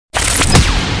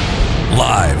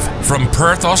Live from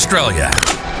Perth, Australia,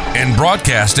 and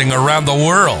broadcasting around the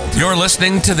world, you're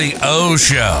listening to The O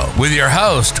Show with your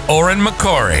host, Odhran.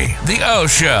 The O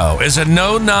Show is a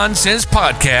no-nonsense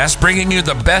podcast bringing you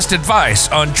the best advice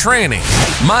on training,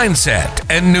 mindset,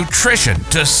 and nutrition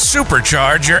to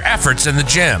supercharge your efforts in the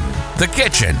gym, the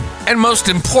kitchen, and most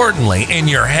importantly, in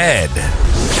your head.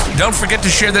 Don't forget to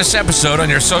share this episode on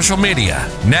your social media.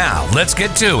 Now, let's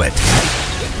get to it.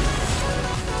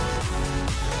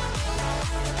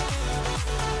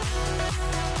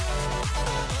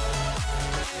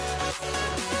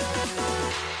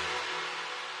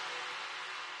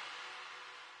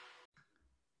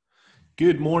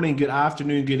 Good morning, good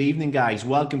afternoon, good evening, guys.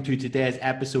 Welcome to today's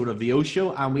episode of The O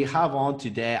Show. And we have on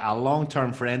today a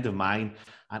long-term friend of mine,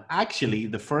 and actually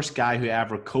the first guy who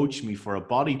ever coached me for a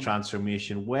body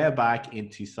transformation way back in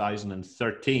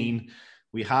 2013.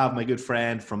 We have my good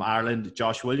friend from Ireland,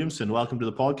 Josh Williamson. Welcome to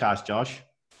the podcast, Josh.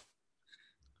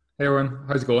 Hey, everyone.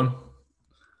 How's it going?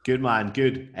 Good, man.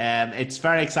 Good. It's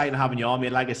very exciting having you on,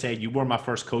 mate. Like I said, you were my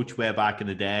first coach way back in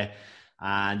the day.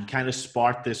 And kind of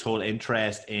sparked this whole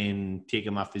interest in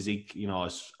taking my physique, you know,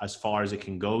 as far as it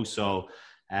can go. So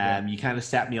you kind of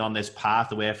set me on this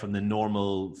path away from the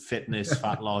normal fitness,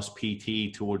 fat loss,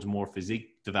 PT towards more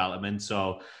physique development.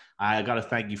 So I got to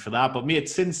thank you for that. But mate,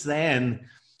 since then,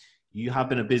 you have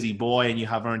been a busy boy and you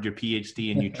have earned your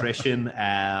PhD in nutrition,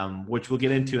 which we'll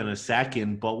get into in a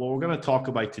second. But what we're going to talk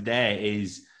about today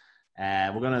is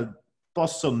we're going to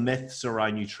bust some myths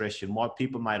around nutrition, what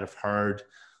people might have heard,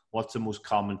 what's the most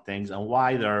common things, and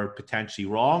why they're potentially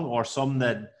wrong, or some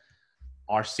that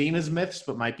are seen as myths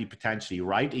but might be potentially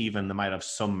right even. They might have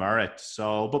some merit.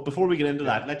 So, but before we get into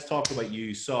that, let's talk about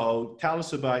you. So tell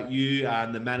us about you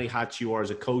and the many hats you are as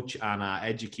a coach and an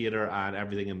educator and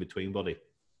everything in between, buddy.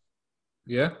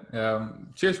 Yeah.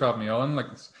 Cheers for having me on. Like,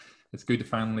 it's good to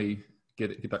finally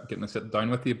getting to sit down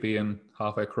with you, being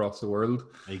halfway across the world.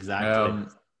 Exactly.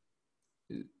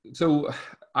 So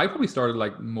I probably started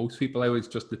like most people. I was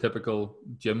just the typical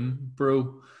gym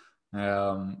bro.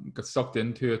 Got sucked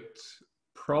into it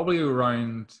probably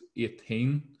around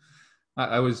 18.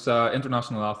 I was an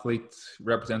international athlete,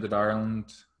 represented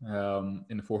Ireland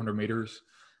in the 400 meters.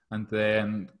 And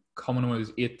then coming when I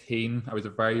was 18, I was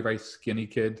a very, very skinny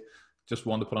kid. Just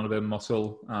wanted to put on a bit of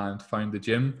muscle and found the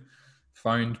gym,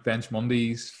 found Bench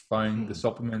Mondays, found the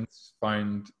supplements,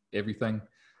 found everything.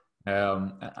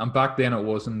 And back then it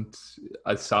wasn't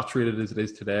as saturated as it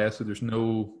is today. So there's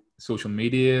no social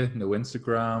media, no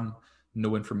Instagram,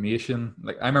 no information.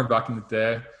 Like I remember back in the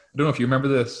day, I don't know if you remember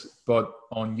this, but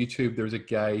on YouTube there was a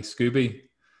guy, Scooby,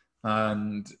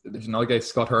 and there's another guy,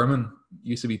 Scott Herman,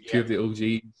 used to be two of the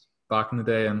OGs back in the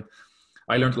day. And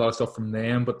I learned a lot of stuff from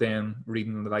them, but then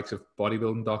reading the likes of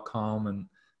bodybuilding.com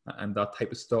and that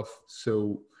type of stuff.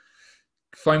 So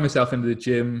found myself into the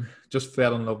gym, just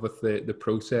fell in love with the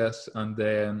process, and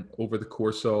then over the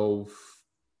course of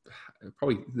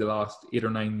probably the last 8 or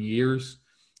 9 years,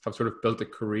 I've sort of built a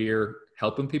career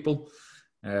helping people.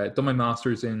 Done my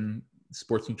master's in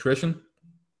sports nutrition,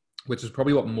 which is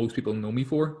probably what most people know me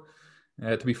for.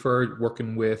 To be fair,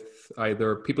 working with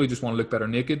either people who just want to look better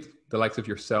naked, the likes of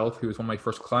yourself, who was one of my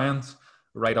first clients,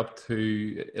 right up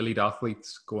to elite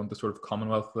athletes going to sort of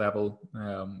Commonwealth level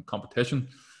competition.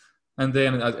 And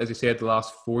then, as you said, the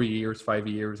last 5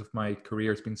 years of my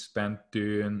career has been spent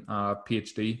doing a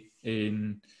PhD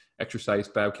in exercise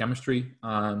biochemistry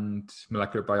and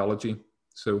molecular biology.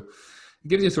 So it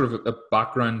gives you sort of a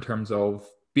background in terms of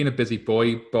being a busy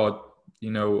boy, but, you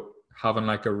know, having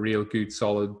like a real good,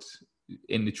 solid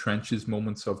in the trenches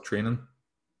moments of training.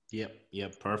 Yep.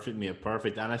 Perfect, mate.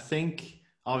 Perfect. And I think,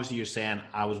 obviously, you're saying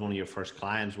I was one of your first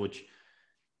clients, which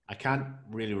I can't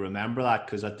really remember that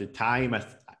because at the time,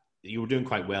 you were doing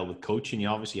quite well with coaching. You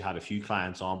obviously had a few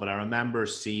clients on, but I remember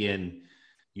seeing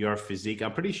your physique.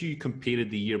 I'm pretty sure you competed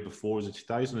the year before. Was it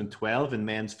 2012 in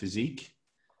men's physique?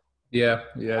 Yeah.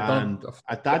 And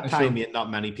at that time, not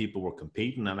many people were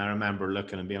competing. And I remember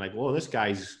looking and being like, "Well, this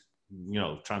guy's, you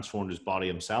know, transformed his body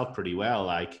himself pretty well."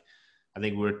 Like, I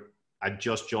think I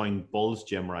just joined Bull's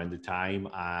gym around the time,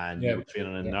 and you were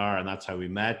training in there, and that's how we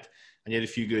met. And you had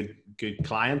a few good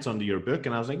clients under your book,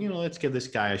 and I was like, you know, let's give this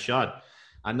guy a shot.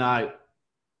 And now,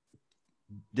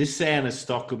 this saying has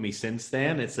stuck with me since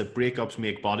then. It's that breakups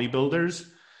make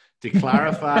bodybuilders. To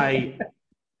clarify,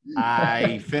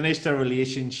 I finished a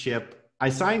relationship. I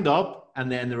signed up,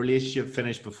 and then the relationship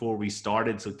finished before we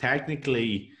started. So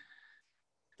technically,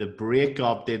 the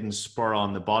breakup didn't spur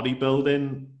on the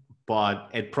bodybuilding,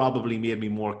 but it probably made me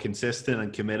more consistent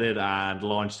and committed and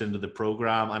launched into the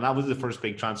program. And that was the first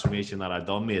big transformation that I'd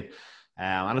done, mate.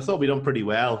 And I thought we'd done pretty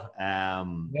well.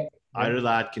 out of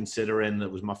that, considering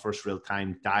it was my first real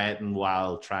time dieting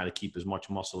while trying to keep as much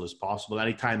muscle as possible.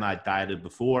 Anytime I dieted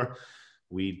before,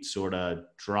 we'd sort of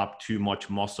drop too much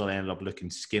muscle, ended up looking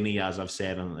skinny, as I've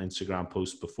said on Instagram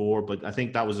posts before. But I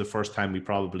think that was the first time we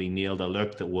probably nailed a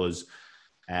look that was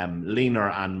leaner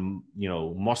and, you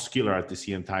know, muscular at the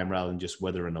same time rather than just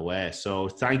withering away. So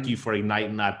thank you for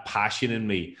igniting that passion in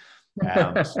me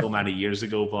so many years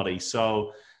ago, buddy.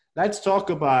 So let's talk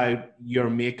about your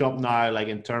makeup now, like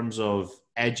in terms of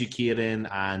educating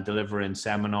and delivering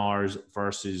seminars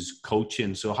versus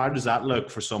coaching. So how does that look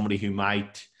for somebody who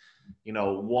might, you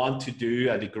know, want to do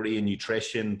a degree in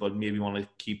nutrition, but maybe want to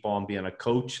keep on being a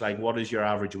coach? Like, what does your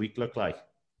average week look like?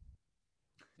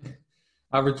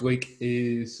 Average week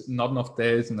is not enough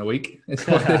days in the week. Is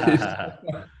what it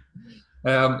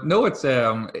is. No,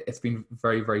 it's been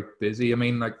very, very busy. I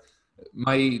mean, like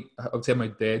I would say my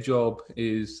day job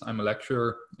is I'm a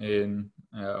lecturer in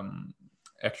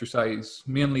exercise,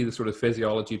 mainly the sort of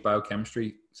physiology,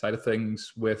 biochemistry side of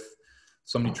things with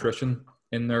some nutrition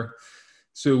in there.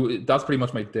 So that's pretty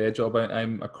much my day job.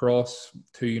 I'm across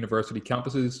 2 university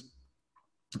campuses,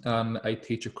 and I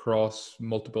teach across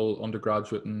multiple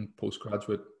undergraduate and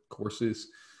postgraduate courses.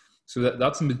 So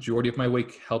that's the majority of my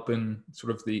week, helping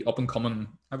sort of the up and coming,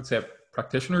 I would say,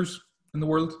 practitioners in the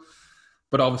world.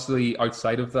 But obviously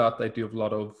outside of that, I do have a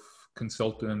lot of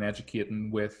consulting and educating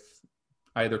with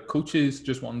either coaches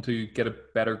just wanting to get a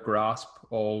better grasp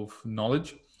of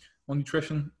knowledge on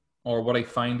nutrition, or what I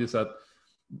find is that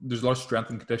there's a lot of strength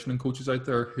and conditioning coaches out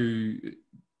there who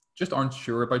just aren't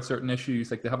sure about certain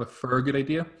issues. Like they have a fair good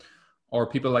idea, or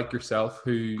people like yourself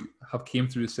who have came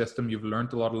through the system, you've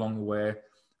learned a lot along the way,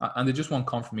 and they just want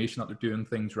confirmation that they're doing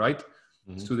things right.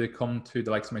 Mm-hmm. So they come to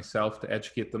the likes of myself to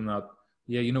educate them that,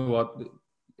 yeah, you know what,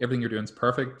 everything you're doing is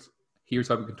perfect. Here's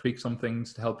how we can tweak some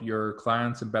things to help your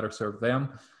clients and better serve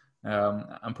them,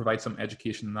 and provide some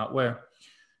education in that way.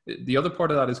 The other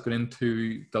part of that is going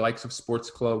into the likes of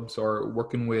sports clubs or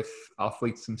working with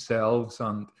athletes themselves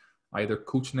and either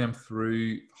coaching them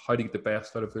through how to get the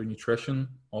best out of their nutrition,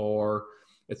 or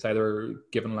it's either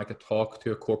giving like a talk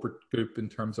to a corporate group in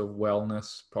terms of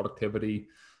wellness, productivity,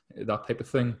 that type of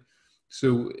thing.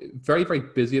 So very, very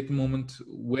busy at the moment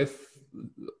with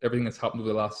everything that's happened over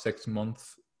the last 6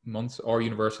 months. Our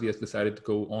university has decided to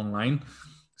go online.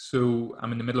 So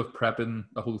I'm in the middle of prepping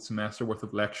a whole semester worth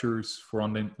of lectures for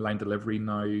online delivery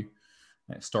now,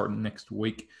 starting next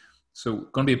week. So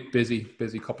going to be a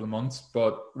busy couple of months,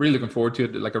 but really looking forward to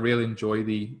it. Like I really enjoy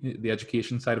the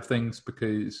education side of things,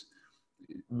 because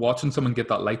watching someone get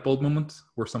that light bulb moment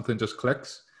where something just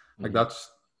clicks, like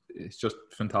it's just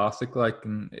fantastic. Like,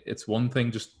 and it's one thing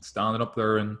just standing up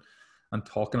there and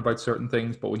talking about certain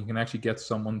things, but when you can actually get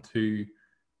someone to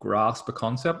grasp a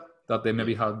concept that they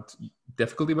maybe had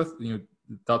difficulty with, you know,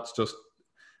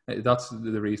 that's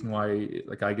the reason why,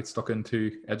 like, I get stuck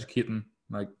into educating.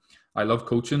 Like, I love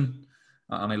coaching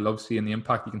and I love seeing the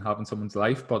impact you can have in someone's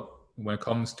life, but when it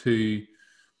comes to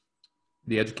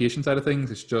the education side of things,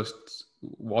 it's just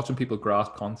watching people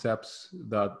grasp concepts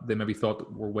that they maybe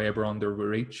thought were way beyond their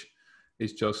reach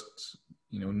is just,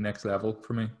 you know, next level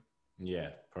for me. Yeah,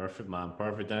 perfect, man,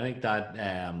 perfect. I think that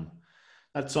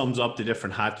that sums up the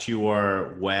different hats you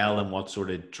wear well and what sort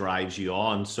of drives you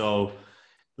on. So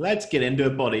let's get into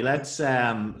it, buddy. Let's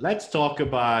start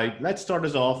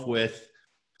us off with,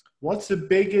 what's the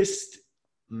biggest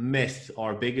myth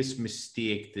or biggest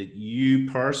mistake that you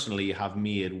personally have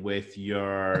made with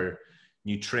your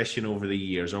nutrition over the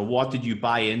years? Or what did you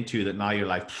buy into that now you're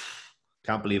like,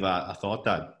 can't believe I thought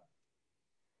that?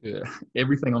 Yeah,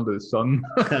 everything under the sun.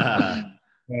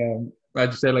 I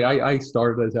just say, like, I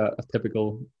started as a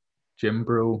typical gym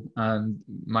bro, and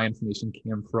my information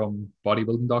came from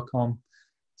bodybuilding.com.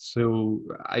 So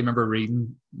I remember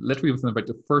reading literally within about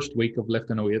the first week of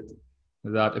lifting weight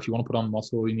that if you want to put on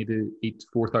muscle, you need to eat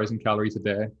 4,000 calories a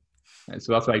day. And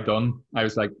so that's what I done. I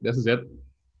was like, this is it.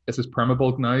 This is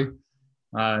permabulk now.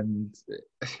 And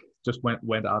just went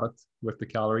at it with the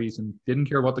calories and didn't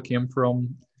care what they came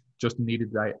from. Just I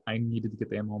needed to get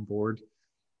them on board.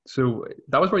 So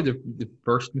that was probably the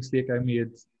first mistake I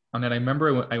made. And then I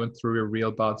remember I went through a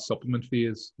real bad supplement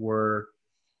phase where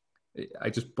I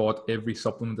just bought every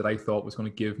supplement that I thought was going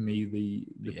to give me the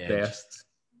best,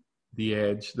 the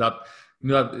edge. That, you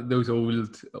know, that those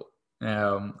old,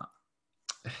 the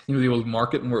old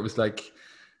marketing where it was like,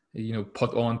 you know,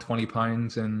 put on 20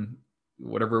 pounds and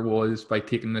whatever it was by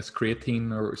taking this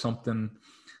creatine or something.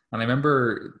 And I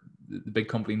remember the big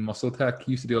company Muscle Tech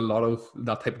used to do a lot of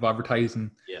that type of advertising,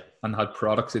 and had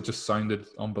products. It just sounded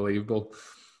unbelievable.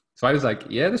 So I was like,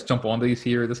 yeah, let's jump on these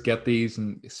here. Let's get these,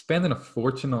 and spending a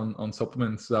fortune on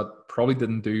supplements that probably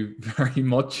didn't do very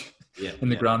much in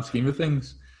the grand scheme of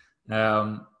things.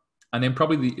 And then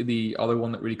probably the other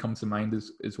one that really comes to mind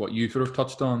is what you sort of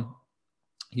touched on.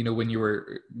 You know, when you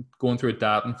were going through a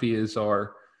dieting phase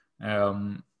or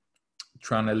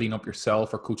trying to lean up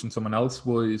yourself or coaching someone else,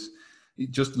 was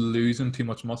just losing too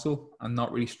much muscle and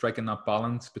not really striking that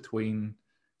balance between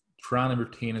trying to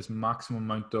retain as maximum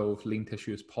amount of lean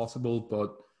tissue as possible,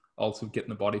 but also getting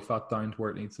the body fat down to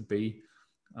where it needs to be.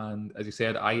 And as you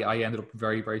said, I ended up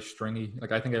very, very stringy.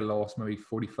 Like I think I lost maybe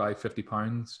 45, 50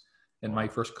 pounds in my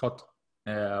first cut.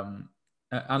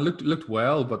 And looked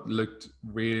well, but looked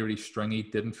really, really stringy,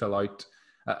 didn't fill out.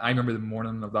 I remember the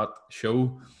morning of that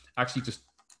show, actually just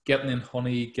getting in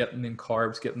honey, getting in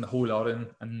carbs, getting the whole lot in,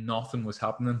 and nothing was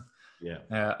happening. Yeah.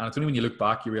 And it's only when you look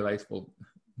back, you realize, well,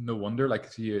 no wonder,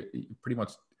 like you pretty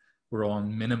much were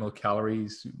on minimal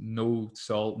calories, no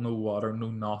salt, no water,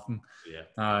 no nothing. Yeah.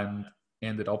 And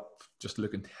ended up just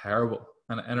looking terrible.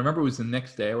 And I remember it was the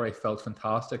next day where I felt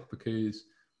fantastic because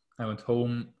I went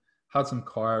home, had some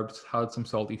carbs, had some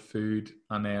salty food,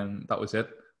 and then that was it.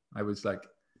 I was like,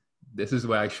 this is the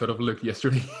way I should have looked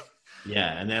yesterday.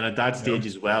 Yeah, and then at that stage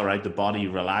as well, right, the body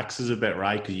relaxes a bit,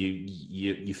 right? Because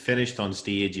you finished on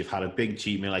stage, you've had a big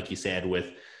cheat meal, like you said,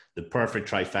 with the perfect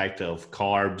trifecta of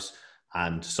carbs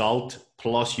and salt,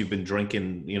 plus you've been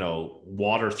drinking, you know,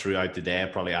 water throughout the day,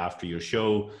 probably after your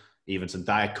show, even some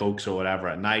Diet Cokes or whatever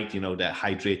at night, you know, that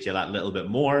hydrate you that little bit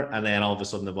more, and then all of a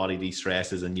sudden the body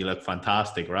de-stresses and you look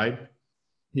fantastic, right?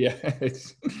 Yeah,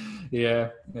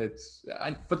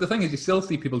 but the thing is, you still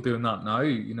see people doing that now.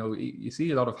 You know, you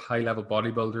see a lot of high-level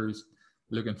bodybuilders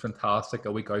looking fantastic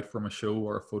a week out from a show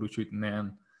or a photo shoot, and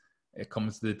then it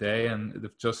comes to the day and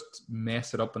they've just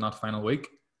messed it up in that final week.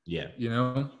 Yeah, you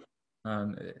know,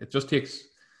 and it just takes.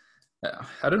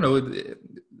 I don't know.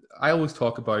 I always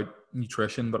talk about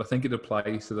nutrition, but I think it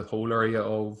applies to the whole area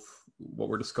of what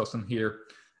we're discussing here.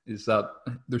 Is that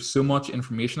there's so much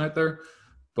information out there,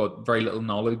 but very little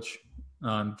knowledge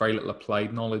and very little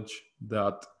applied knowledge,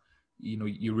 that, you know,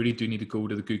 you really do need to go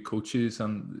to the good coaches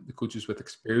and the coaches with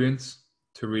experience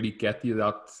to really get you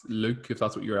that look, if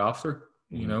that's what you're after,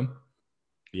 you know?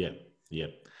 Yeah.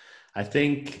 I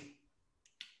think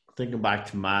thinking back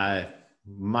to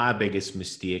my biggest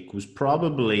mistake was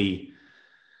probably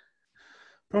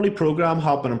program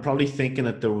hopping and probably thinking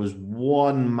that there was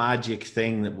one magic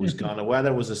thing that was gonna, whether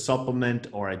it was a supplement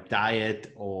or a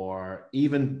diet or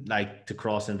even like to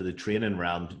cross into the training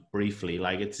realm briefly,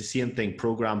 like it's the same thing,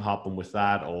 program hopping with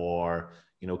that, or,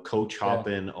 you know, coach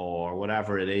hopping or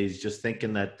whatever it is, just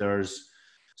thinking that there's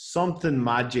something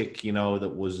magic, you know,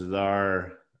 that was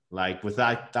there, like with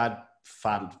that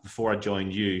fat before I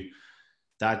joined you,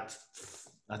 that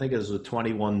I think it was a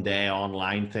 21-day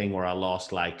online thing where I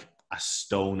lost like a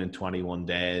stone in 21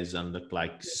 days and looked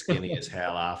like skinny as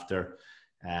hell after.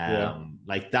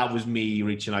 Like that was me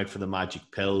reaching out for the magic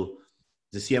pill.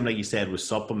 The same, like you said, with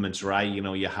supplements, right? You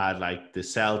know, you had like the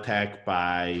Cell Tech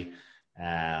by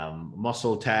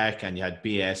Muscle Tech, and you had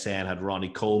BSN, had Ronnie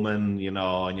Coleman, you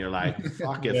know, and you're like,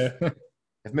 fuck, if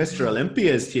Mr.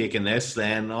 Olympia is taking this,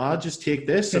 then I'll just take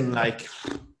this and like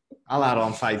I'll add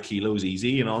on 5 kilos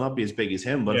easy, you know, I'll not be as big as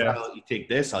him, but if I let you take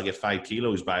this, I'll get 5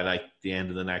 kilos by like the end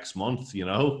of the next month, you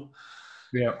know?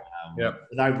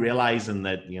 Without realizing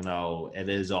that, you know, it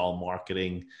is all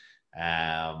marketing,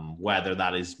 whether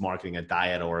that is marketing a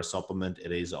diet or a supplement,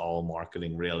 it is all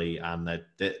marketing really. And that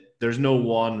there's no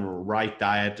one right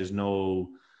diet. There's no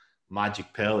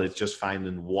magic pill. It's just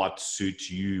finding what suits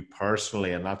you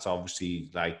personally. And that's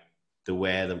obviously like the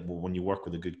way that when you work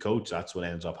with a good coach, that's what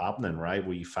ends up happening, right?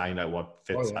 Where you find out what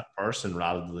fits that person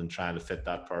rather than trying to fit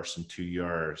that person to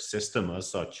your system as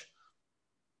such.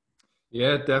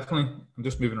 Yeah, definitely. I'm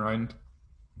just moving around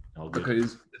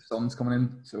because the sun's coming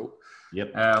in. So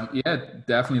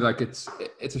definitely. Like it's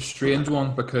a strange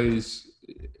one because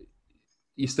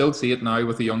you still see it now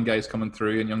with the young guys coming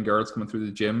through and young girls coming through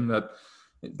the gym, that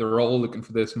they're all looking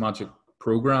for this magic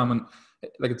program. And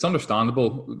like, it's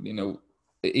understandable, you know,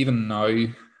 even now,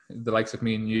 the likes of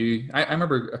me and you, I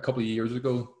remember a couple of years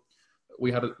ago,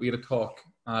 we had a talk,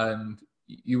 and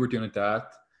you were doing a diet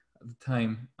at the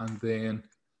time, and then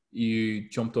you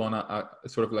jumped on a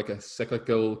sort of like a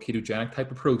cyclical ketogenic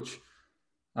type approach.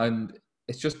 And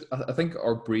it's just, I think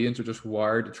our brains are just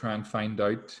wired to try and find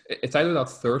out. It's either that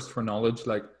thirst for knowledge,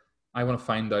 like I want to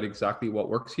find out exactly what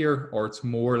works here, or it's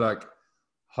more like,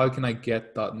 how can I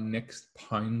get that next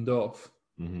pound off?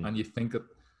 And you think that,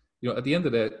 you know, at the end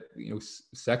of the day, you know,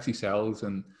 sexy sells,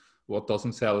 and what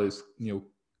doesn't sell is, you know,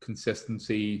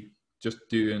 consistency, just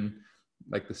doing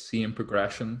like the same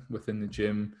progression within the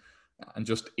gym and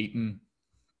just eating,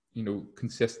 you know,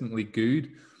 consistently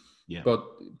good. Yeah. But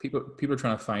people are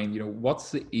trying to find,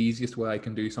 what's the easiest way I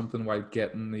can do something while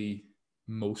getting the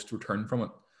most return from it.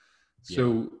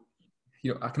 So,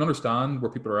 I can understand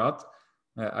where people are at.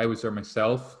 I was there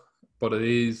myself, but it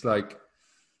is like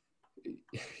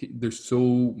there's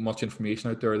so much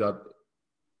information out there that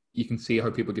you can see how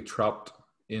people get trapped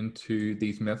into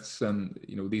these myths and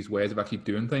these ways of actually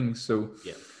doing things. So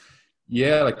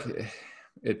like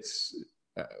it's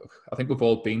I think we've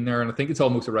all been there, and I think it's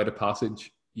almost a rite of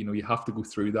passage. You have to go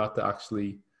through that to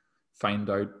actually find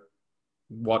out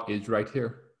what is right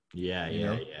here.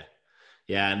 Yeah.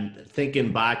 And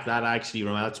thinking back,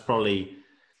 that's probably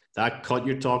that cut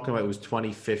you're talking about was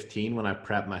 2015 when I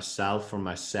prepped myself for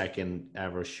my second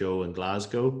ever show in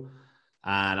Glasgow.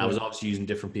 And I was obviously using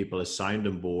different people as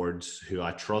sounding boards who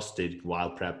I trusted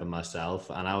while prepping myself.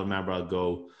 And I remember I'd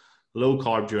go low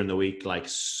carb during the week, like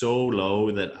so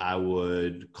low that I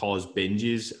would cause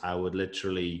binges. I would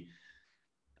literally,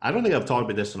 I don't think I've talked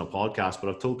about this on a podcast, but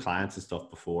I've told clients and stuff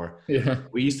before. Yeah.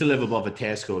 We used to live above a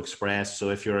Tesco Express. So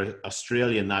if you're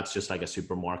Australian, that's just like a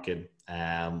supermarket.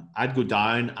 I'd go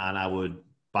down and I would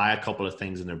buy a couple of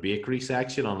things in their bakery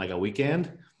section on like a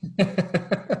weekend.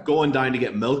 Going down to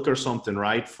get milk or something,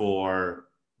 right, for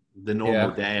the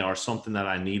normal day or something that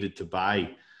I needed to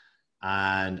buy.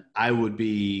 And I would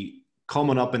be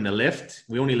coming up in the lift.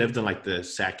 We only lived on like the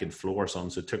second floor or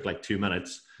something, so it took like 2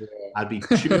 minutes. I'd be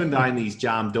chewing down these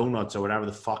jam donuts or whatever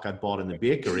the fuck I bought in the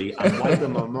bakery and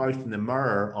wiping my mouth in the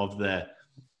mirror of the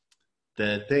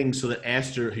thing so that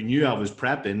Esther, who knew I was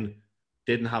prepping,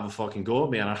 didn't have a fucking go at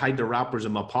me. And I'd hide the wrappers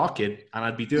in my pocket, and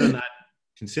I'd be doing that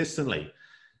consistently.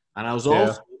 And I was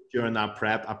also, during that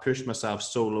prep, I pushed myself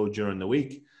so low during the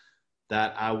week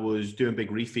that I was doing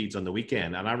big refeeds on the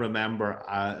weekend. And I remember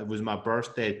it was my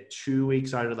birthday 2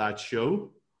 weeks out of that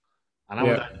show. And I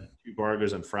went down to 2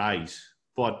 burgers and fries.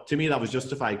 But to me, that was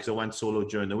justified because I went solo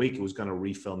during the week. It was going to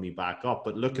refill me back up.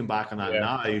 But looking back on that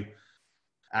now,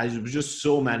 it was just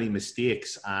so many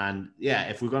mistakes. And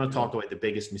if we're going to talk about the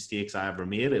biggest mistakes I ever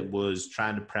made, it was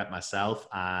trying to prep myself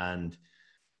and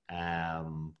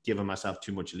giving myself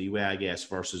too much leeway, I guess,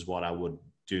 versus what I would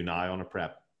do now on a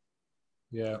prep.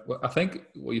 Yeah, well, I think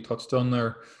what you touched on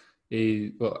there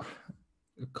is,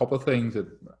 a couple of things that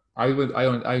I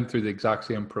went through the exact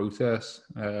same process.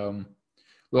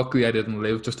 Luckily, I didn't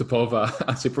live just above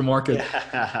a supermarket,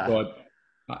 but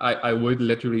I would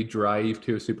literally drive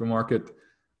to a supermarket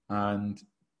and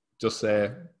just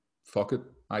say, fuck it,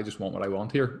 I just want what I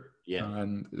want here. Yeah.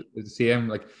 And it's the same,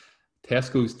 like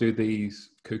Tesco's do these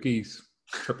cookies,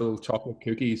 triple chocolate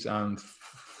cookies, and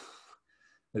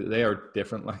they are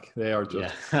different. Like they are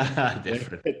just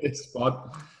different at this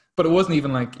spot. But it wasn't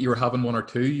even like you were having one or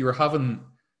two. You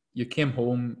came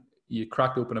home, you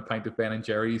cracked open a pint of Ben and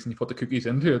Jerry's, and you put the cookies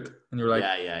into it, and you're like,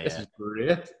 this is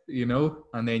great,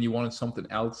 And then you wanted something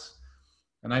else.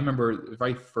 And I remember the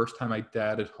very first time I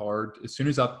dieted hard, as soon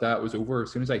as that was over,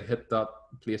 as soon as I hit that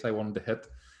place I wanted to hit,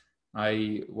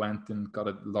 I went and got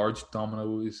a large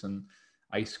Domino's and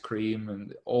ice cream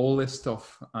and all this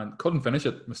stuff and couldn't finish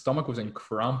it. My stomach was in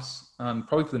cramps, and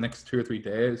probably for the next 2 or 3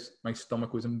 days, my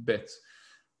stomach was in bits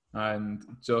and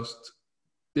just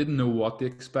didn't know what to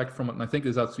expect from it. And I think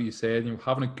that's what you said,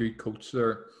 having a good coach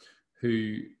there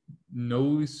who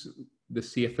knows the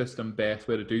safest and best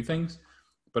way to do things,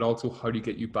 but also how to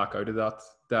get you back out of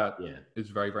that is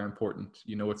very, very important.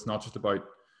 It's not just about,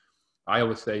 I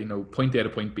always say, point A to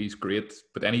point B is great,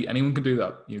 but anyone can do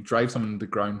that. Drive someone to the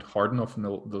ground hard enough and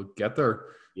they'll get there.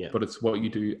 Yeah. But it's what you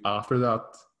do after that.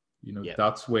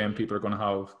 That's when people are going to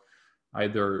have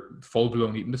either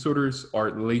full-blown eating disorders or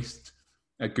at least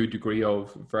a good degree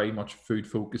of very much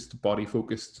food-focused,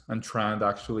 body-focused, and trying to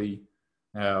actually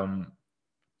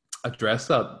address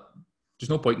that. There's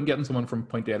no point in getting someone from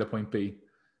point A to point B.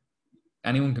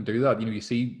 Anyone can do that. You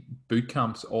see boot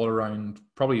camps all around,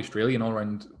 probably Australia and all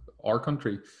around our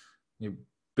country.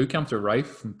 Boot camps are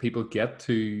rife, and people get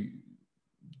to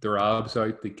their abs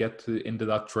out, they get into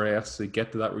that dress, they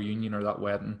get to that reunion or that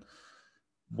wedding.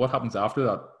 What happens after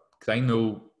that? Because I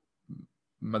know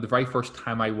the very first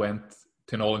time I went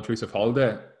to an all-inclusive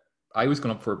holiday, I was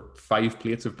going up for 5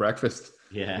 plates of breakfast.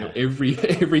 Yeah.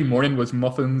 Every morning was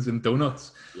muffins and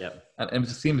donuts. Yep. And it was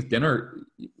the same as dinner.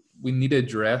 We need to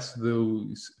address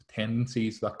those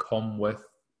tendencies that come with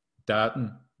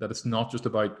dieting, that it's not just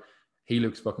about he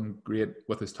looks fucking great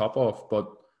with his top off,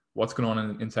 but what's going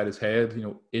on inside his head?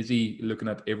 Is he looking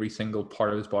at every single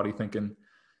part of his body thinking,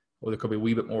 there could be a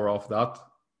wee bit more off that?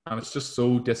 And it's just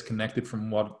so disconnected from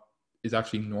what is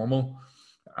actually normal.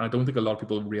 And I don't think a lot of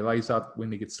people realize that when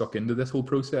they get stuck into this whole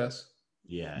process.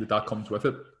 Yeah. That comes with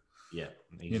it. Yeah,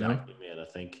 exactly, man. I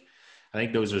think I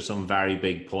think those are some very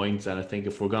big points. And I think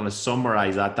if we're going to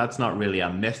summarize that, that's not really a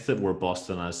myth that we're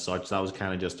busting as such. That was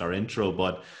kind of just our intro.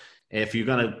 But if you're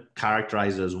going to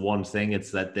characterize it as one thing,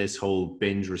 it's that this whole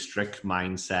binge restrict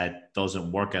mindset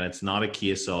doesn't work. And it's not a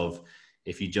case of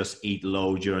if you just eat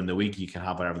low during the week, you can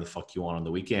have whatever the fuck you want on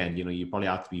the weekend. You know, you probably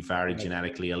have to be very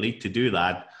genetically elite to do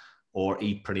that, or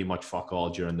eat pretty much fuck all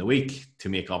during the week to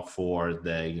make up for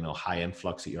the, you know, high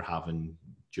influx that you're having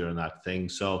during that thing.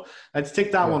 So let's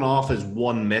take that one off as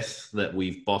one myth that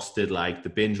we've busted, like the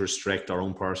binge restrict, our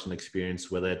own personal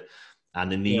experience with it, and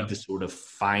the need to sort of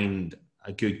find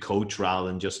a good coach rather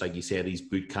than just, like you say, these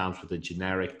boot camps with a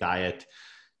generic diet,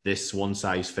 this one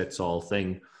size fits all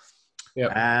thing.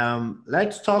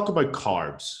 Let's talk about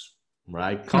carbs,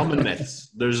 right? Common myths.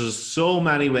 There's just so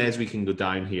many ways we can go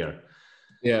down here.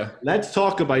 Let's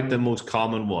talk about the most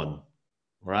common one,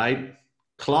 right?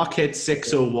 Clock hits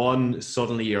 6:01,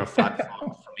 suddenly you're a fat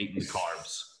fuck from eating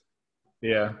carbs.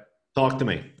 Talk to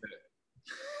me.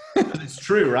 It's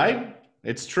true, right?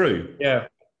 It's true.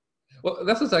 Well,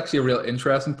 this is actually a real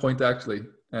interesting point, actually.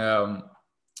 There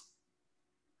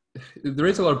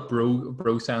is a lot of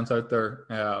bro science out there.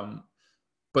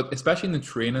 But especially in the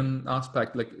training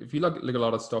aspect, like if you look a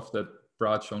lot of stuff that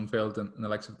Brad Schoenfeld and the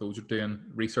likes of those are doing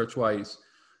research-wise,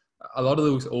 a lot of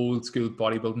those old school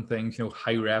bodybuilding things, you know,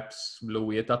 high reps, low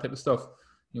weight, that type of stuff,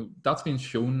 you know, that's been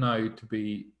shown now to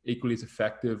be equally as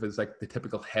effective as like the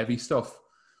typical heavy stuff.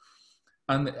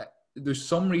 And there's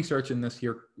some research in this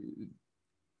here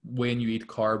when you eat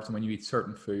carbs and when you eat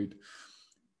certain food.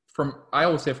 I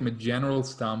always say from a general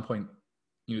standpoint,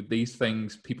 you know, these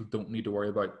things people don't need to worry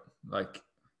about. Like,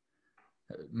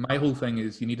 my whole thing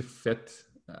is you need to fit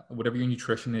whatever your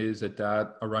nutrition is, a diet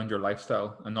around your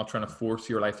lifestyle, and not trying to force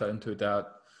your lifestyle into a diet.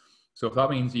 So if that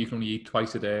means you can only eat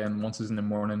twice a day and once is in the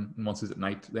morning and once is at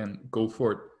night, then go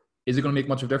for it. Is it going to make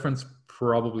much of a difference?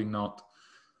 Probably not.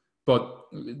 But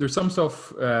there's some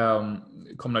stuff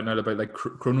coming out now about like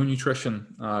chrononutrition,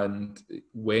 and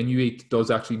when you eat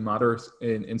does actually matter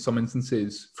in some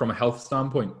instances from a health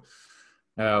standpoint.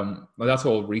 Well, that's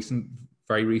all recent,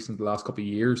 very recent, the last couple of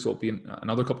years. So it'll be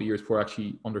another couple of years before I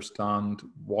actually understand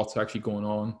what's actually going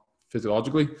on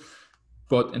physiologically.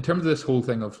 But in terms of this whole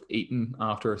thing of eating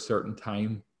after a certain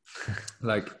time,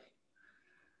 like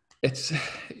it's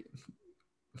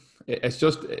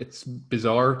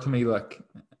bizarre to me, like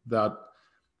that.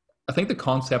 I think the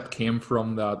concept came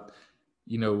from that,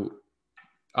 you know,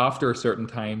 after a certain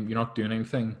time, you're not doing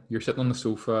anything. You're sitting on the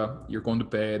sofa, you're going to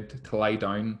bed to lie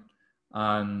down,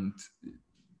 and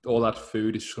all that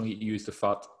food is just going to get used to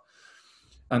fat.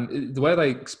 And the way that I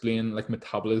explain like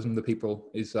metabolism to people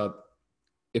is that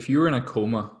if you're in a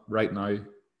coma right now,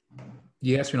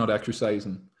 yes, you're not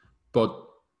exercising, but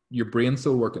your brain's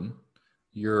still working,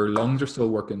 your lungs are still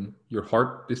working, your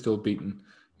heart is still beating,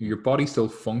 your body still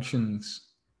functions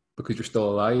because you're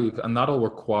still alive, and that all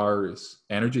requires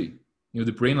energy. You know,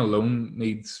 the brain alone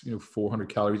needs, you know, 400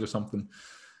 calories or something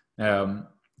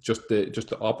just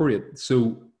to operate.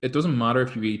 So it doesn't matter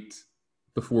if you eat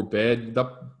before bed,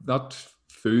 that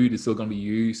food is still going to be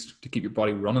used to keep your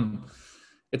body running.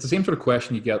 It's the same sort of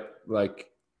question you get, like,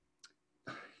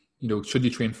 you know, should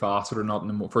you train fasted or not in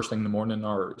the first thing in the morning,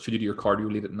 or should you do your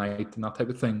cardio late at night and that type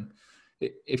of thing.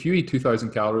 If you eat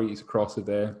 2,000 calories across the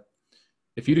day,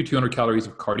 if you do 200 calories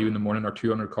of cardio in the morning or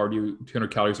 200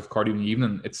 calories of cardio in the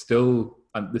evening, it's still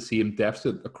at the same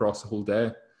deficit across the whole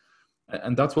day.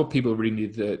 And that's what people really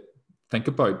need to think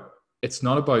about. It's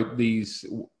not about these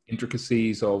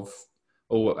intricacies of,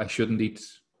 oh, I shouldn't eat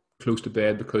close to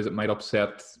bed because it might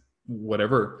upset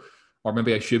whatever. Or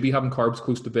maybe I should be having carbs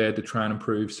close to bed to try and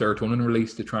improve serotonin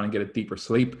release, to try and get a deeper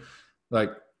sleep.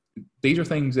 Like, these are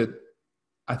things that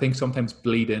I think sometimes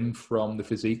bleed in from the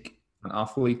physique and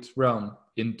athlete realm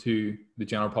into the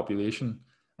general population.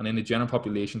 And in the general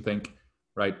population think,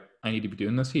 right, I need to be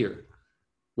doing this here.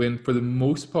 When for the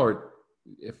most part,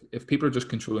 if people are just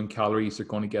controlling calories, they're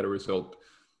going to get a result.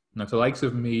 Now, if the likes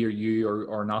of me or you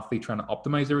or an athlete trying to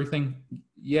optimize everything,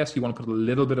 yes, you want to put a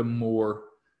little bit of more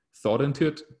thought into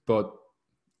it, but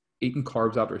eating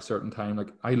carbs after a certain time,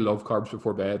 like, I love carbs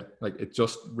before bed. Like, it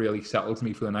just really settles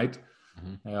me for the night.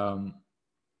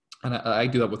 And I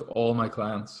do that with all my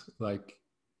clients. Like,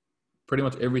 pretty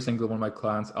much every single one of my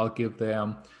clients, I'll give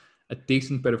them a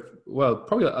decent bit of, well,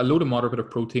 probably a low to moderate bit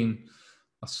of protein,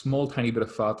 a small tiny bit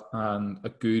of fat, and a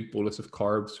good bolus of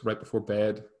carbs right before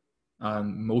bed.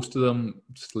 And most of them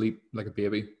sleep like a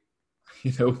baby,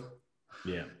 you know?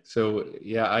 Yeah. So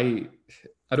yeah, I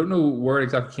don't know where it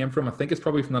exactly came from. I think it's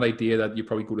probably from that idea that you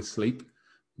probably go to sleep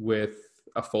with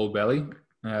a full belly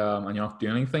and you're not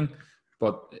doing anything.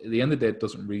 But at the end of the day, it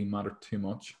doesn't really matter too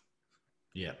much.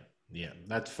 Yeah. Yeah,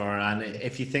 that's fair. And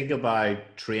if you think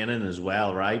about training as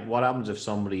well, right? What happens if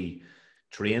somebody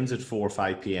trains at 4 or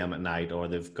 5 p.m. at night, or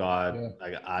they've got Yeah.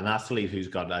 like an athlete who's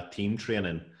got a team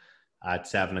training at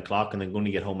 7 o'clock and they're going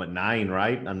to get home at 9,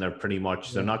 right? And they're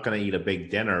Yeah. not going to eat a big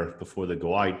dinner before they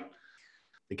go out.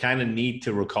 They kind of need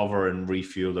to recover and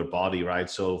refuel their body, right?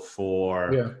 So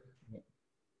Yeah.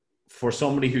 for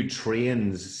somebody who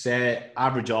trains, say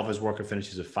average office worker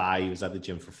finishes at 5, is at the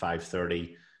gym for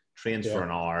 5:30, trains for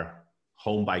an hour,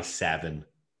 home by 7,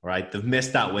 right? They've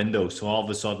missed that window. So all of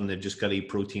a sudden they've just got to eat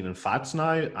protein and fats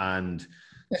now. And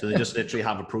so they just literally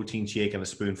have a protein shake and a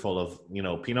spoonful of,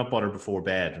 peanut butter before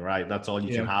bed, right? That's all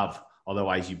you can have.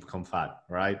 Otherwise you become fat,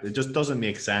 right? It just doesn't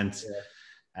make sense.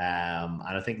 And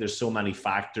I think there's so many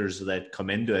factors that come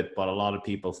into it, but a lot of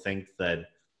people think that,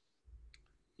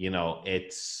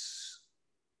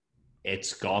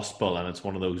 it's gospel, and it's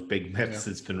one of those big myths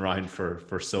that's been around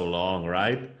for so long,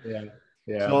 right?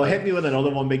 Yeah. So hit me with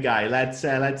another one, big guy.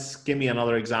 Let's give me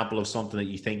another example of something that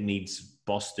you think needs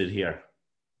busted here.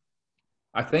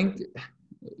 I think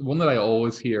one that I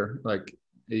always hear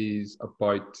is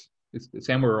about, it's the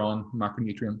same we're on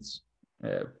macronutrients.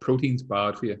 Protein's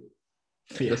bad for you.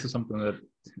 Yeah. This is something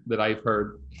that I've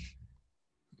heard,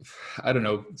 I don't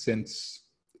know, since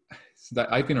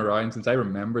that I've been around, since I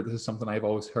remember. This is something I've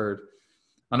always heard.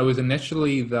 And it was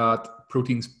initially that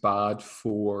protein's bad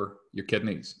for your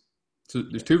kidneys. So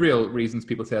there's two real reasons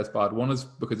people say it's bad. One is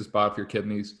because it's bad for your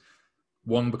kidneys.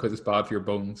 One because it's bad for your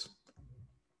bones.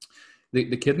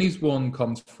 The kidneys one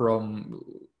comes from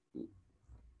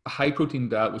a high protein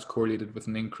diet was correlated with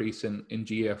an increase in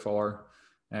GFR,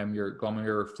 your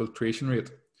glomerular filtration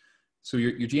rate. So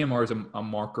your GMR is a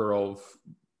marker of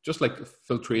just like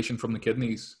filtration from the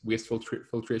kidneys, waste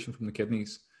filtration from the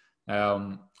kidneys.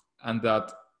 And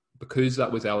that because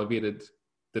that was elevated,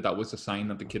 that was a sign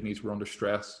that the kidneys were under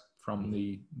stress from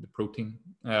the protein.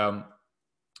 Now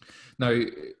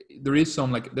there is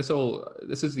some this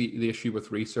is the issue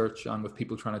with research and with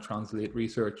people trying to translate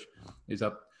research, is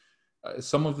that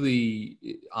some of the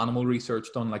animal research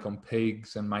done on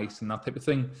pigs and mice and that type of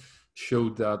thing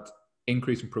showed that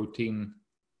increase in protein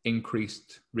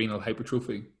increased renal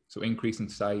hypertrophy, so increase in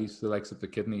size, the likes of the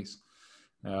kidneys.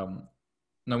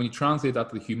 Now, when you translate that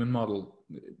to the human model,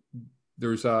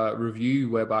 there's a review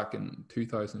way back in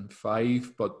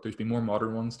 2005, but there's been more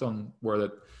modern ones done where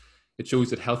it shows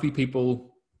that healthy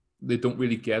people, they don't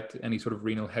really get any sort of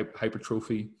renal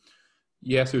hypertrophy.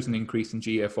 Yes, there's an increase in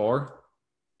GFR,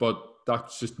 but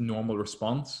that's just normal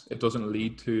response. It doesn't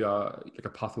lead to a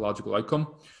pathological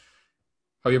outcome.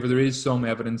 However, there is some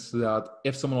evidence that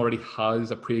if someone already has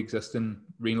a pre-existing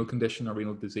renal condition or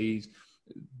renal disease,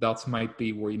 that might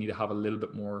be where you need to have a little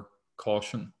bit more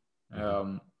caution.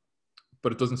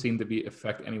 But it doesn't seem to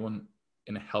affect anyone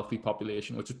in a healthy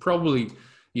population, which is probably,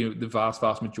 the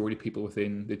vast majority of people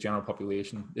within the general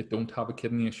population that don't have a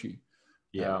kidney issue.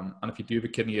 And if you do have a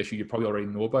kidney issue, you probably already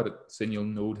know about it. So then you'll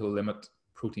know to limit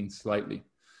protein slightly.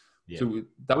 So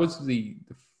that was the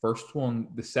first one.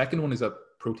 The second one is that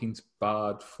protein's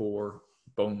bad for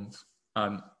bones.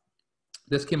 And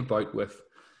this came about with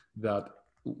that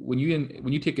when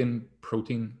you take in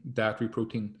protein, dietary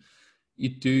protein, you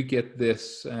do get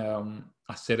this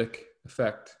acidic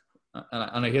effect.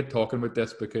 And I hate talking about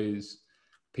this because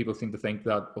people seem to think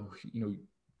that,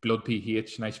 blood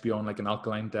pH, and I should be on an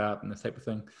alkaline diet and this type of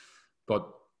thing. But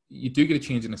you do get a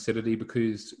change in acidity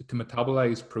because to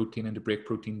metabolize protein and to break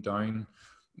protein down,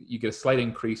 you get a slight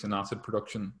increase in acid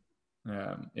production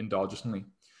endogenously.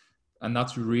 And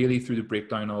that's really through the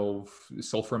breakdown of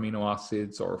sulfur amino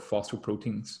acids or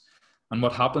phosphoproteins. And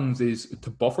what happens is to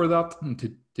buffer that and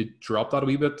to drop that a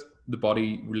wee bit, the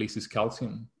body releases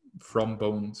calcium from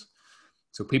bones.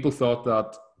 So people thought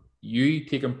that you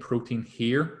taking protein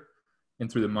here in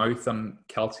through the mouth and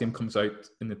calcium comes out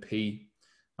in the pee,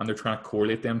 and they're trying to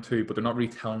correlate them two, but they're not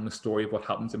really telling the story of what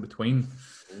happens in between.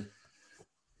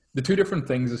 The two different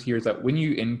things is that when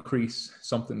you increase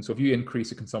something, so if you increase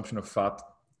the consumption of fat,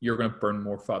 you're going to burn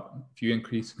more fat. If you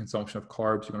increase the consumption of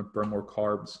carbs, you're going to burn more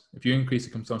carbs. If you increase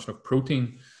the consumption of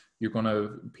protein, you're going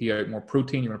to pee out more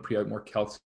protein, you're going to pee out more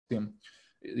calcium.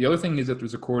 The other thing is that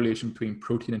there's a correlation between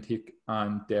protein intake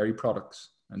and dairy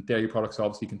products. And dairy products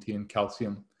obviously contain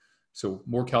calcium. So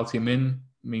more calcium in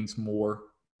means more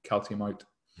calcium out.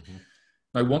 Mm-hmm.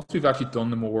 Now, once we've actually done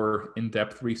the more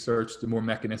in-depth research, the more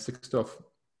mechanistic stuff,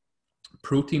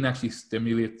 protein actually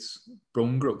stimulates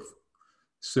bone growth.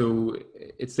 So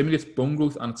it stimulates bone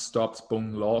growth and it stops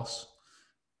bone loss.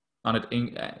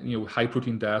 And high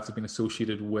protein diets have been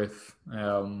associated with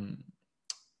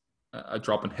a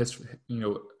drop in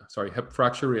hip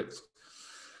fracture rates.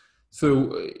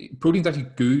 So protein's actually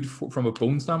good from a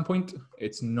bone standpoint.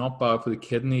 It's not bad for the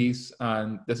kidneys,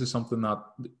 and this is something that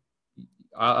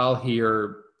I'll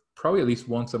hear probably at least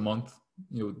once a month.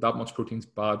 That much protein's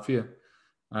bad for you,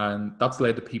 and that's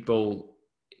led to people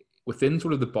within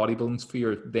sort of the bodybuilding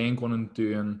sphere then going and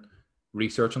doing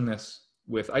research on this.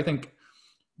 I think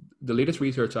the latest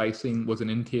research I seen was an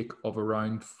intake of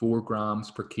around 4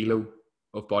 grams per kilo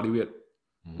of body weight,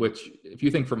 which, if you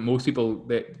think, for most people,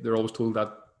 they're always told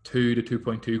that 2 to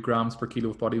 2.2 grams per kilo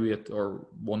of body weight, or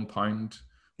 1 pound,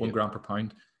 1 gram per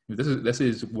pound. This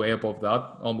is way above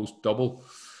that, almost double,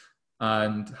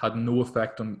 and had no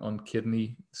effect on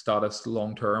kidney status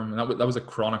long term. And that was a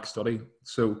chronic study.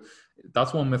 So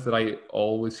that's one myth that I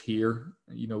always hear,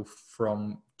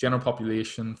 from general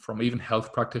population, from even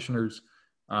health practitioners,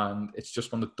 and it's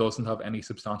just one that doesn't have any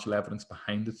substantial evidence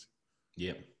behind it.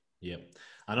 Yeah.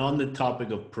 And on the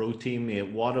topic of protein,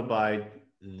 mate, what about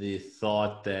the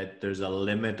thought that there's a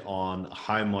limit on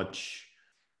how much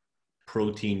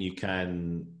protein you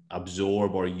can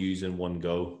absorb or use in one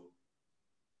go?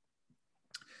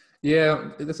 Yeah,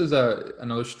 this is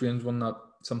another strange one that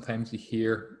sometimes you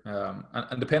hear,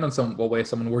 and depending on what way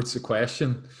someone words the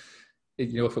question,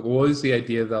 if it was the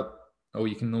idea that,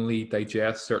 you can only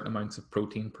digest certain amounts of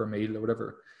protein per meal or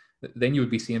whatever, then you would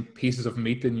be seeing pieces of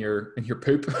meat in your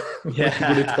poop.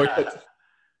 Yeah.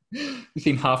 You've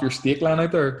seen half your steak lying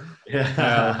out there.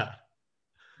 Yeah.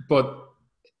 But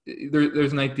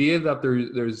there's an idea that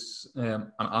there's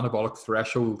an anabolic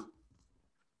threshold,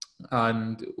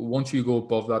 and once you go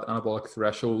above that anabolic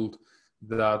threshold,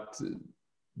 that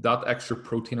extra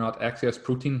protein or that excess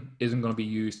protein isn't going to be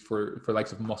used for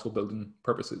likes of muscle building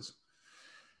purposes.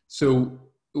 So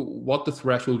what the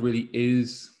threshold really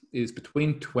is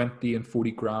between 20 and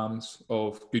 40 grams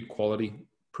of good quality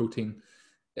protein.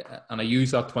 And I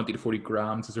use that 20 to 40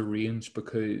 grams as a range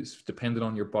because, depending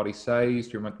on your body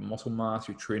size, your amount of muscle mass,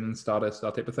 your training status,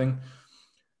 that type of thing,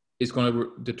 is going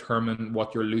to determine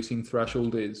what your leucine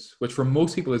threshold is, which for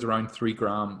most people is around 3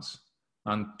 grams.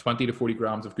 And 20 to 40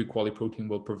 grams of good quality protein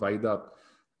will provide that.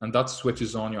 And that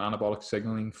switches on your anabolic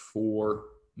signaling for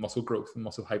muscle growth and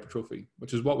muscle hypertrophy,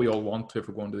 which is what we all want if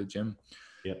we're going to the gym.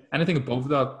 Yep. Anything above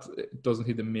that, it doesn't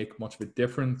seem to make much of a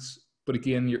difference. But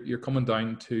again, you're coming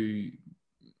down to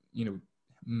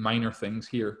minor things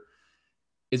here.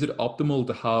 Is it optimal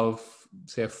to have,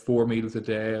 say, 4 meals a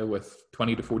day with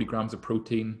 20 to 40 grams of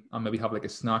protein and maybe have like a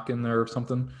snack in there or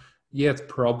something? Yeah, it's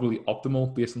probably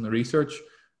optimal based on the research.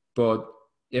 But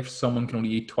if someone can only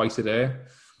eat twice a day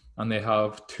and they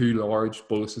have 2 large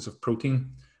boluses of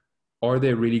protein, are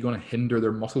they really going to hinder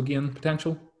their muscle gain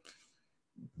potential?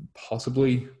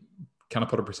 Possibly. Can I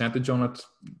put a percentage on it?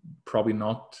 Probably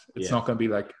not. It's not going to be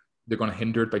like they're going to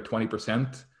hinder it by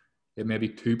 20%. It may be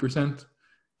 2%.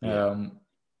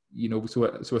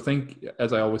 So I think,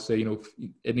 as I always say,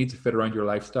 it needs to fit around your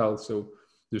lifestyle. So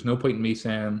there's no point in me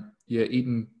saying,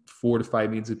 eating 4 to 5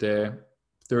 meals a day,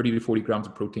 30 to 40 grams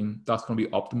of protein, that's going to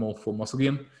be optimal for muscle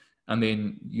gain. And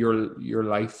then your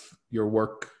life, your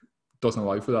work doesn't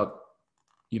allow for that.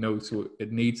 So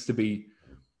it needs to be,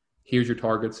 here's your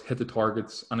targets, hit the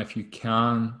targets. And if you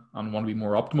can and want to be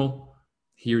more optimal,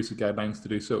 here's the guidelines to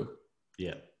do so.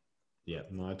 Yeah.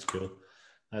 No, that's cool.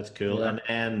 Yeah. And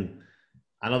then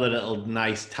another little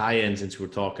nice tie-in, since we're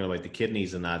talking about the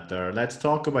kidneys and that there, let's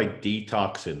talk about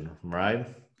detoxing,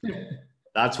 right?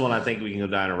 That's one I think we can go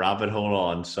down a rabbit hole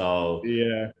on. So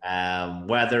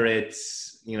whether it's,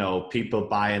 people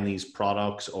buying these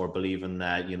products or believing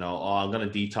that, I'm going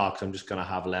to detox, I'm just going to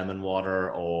have lemon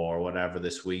water or whatever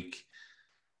this week.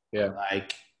 Yeah.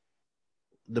 Like,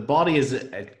 the body is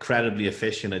incredibly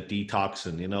efficient at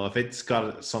detoxing. If it's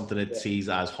got something it sees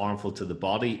as harmful to the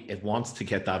body, it wants to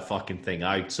get that fucking thing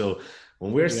out. So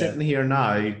when we're sitting here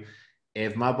now,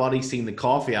 if my body's seen the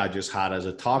coffee I just had as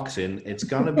a toxin, it's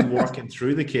going to be working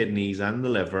through the kidneys and the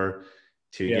liver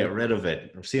to get rid of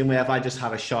it. The same way, if I just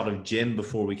had a shot of gin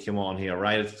before we came on here,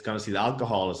 right? It's going to see the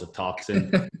alcohol as a toxin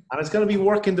and it's going to be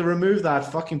working to remove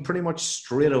that fucking pretty much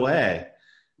straight away.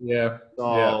 Yeah.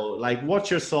 So,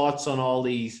 what's your thoughts on all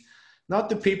these? Not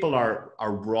that people are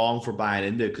wrong for buying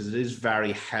into it, because it is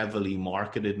very heavily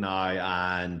marketed now,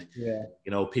 and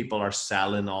people are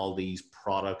selling all these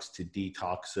products to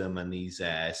detox them, and these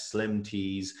slim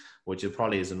teas, which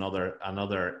probably is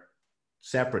another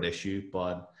separate issue.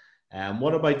 But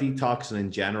what about detoxing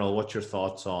in general? What's your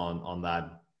thoughts on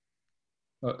that?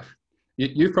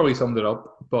 You've probably summed it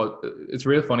up, but it's a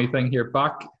real funny thing here.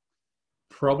 Back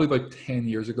probably about 10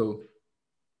 years ago.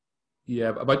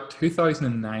 Yeah, about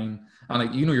 2009.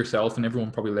 And yourself, and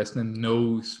everyone probably listening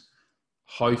knows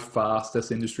how fast this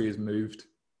industry has moved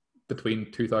between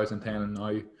 2010 and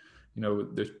now. You know,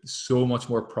 there's so much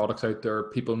more products out there.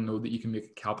 People know that you can make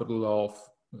a capital of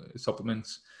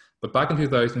supplements. But back in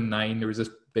 2009, there was this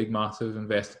big, massive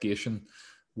investigation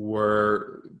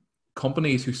where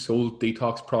companies who sold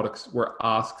detox products were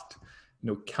asked, you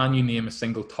know, can you name a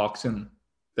single toxin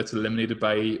that's eliminated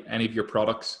by any of your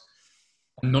products?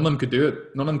 And none of them could do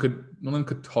it. None of them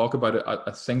could talk about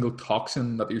a single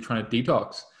toxin that you're trying to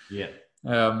detox. Yeah.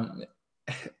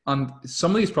 And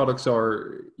some of these products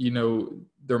are, you know,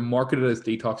 they're marketed as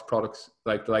detox products,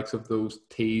 like the likes of those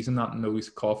teas and that, and those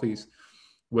coffees,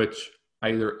 which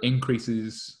either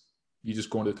increases you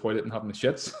just going to the toilet and having the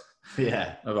shits.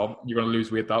 Yeah. You're going to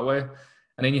lose weight that way.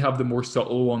 And then you have the more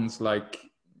subtle ones, like,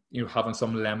 you know, having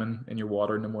some lemon in your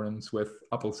water in the mornings with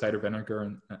apple cider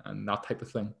vinegar and that type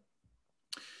of thing.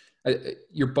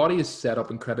 Your body is set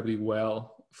up incredibly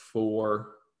well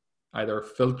for either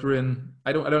filtering.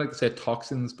 I don't like to say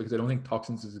toxins, because I don't think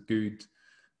toxins is a good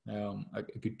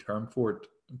term for it.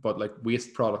 But like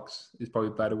waste products is probably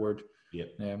a better word. Yeah.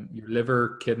 Your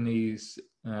liver, kidneys,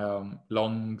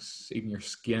 lungs, even your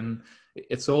skin.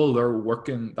 It's all they're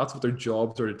working. That's what their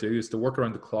jobs are to do, is to work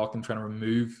around the clock and trying to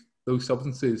remove those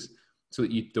substances so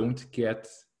that you don't get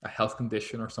a health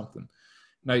condition or something.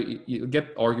 Now, you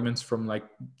get arguments from like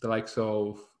the likes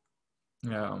of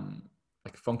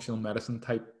like functional medicine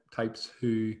types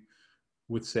who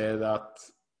would say that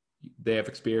they have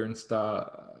experienced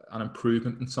an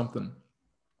improvement in something.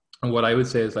 And what I would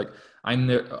say is, like,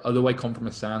 although I come from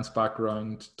a science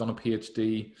background, done a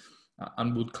PhD,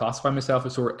 and would classify myself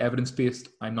as sort of evidence-based,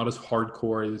 I'm not as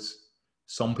hardcore as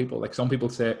some people. Like, some people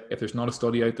say if there's not a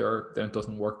study out there, then it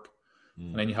doesn't work.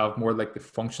 And then you have more like the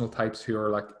functional types who are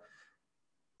like,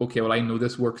 okay, well, I know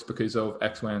this works because of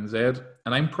X, Y, and Z.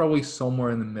 And I'm probably somewhere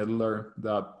in the middle there,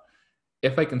 that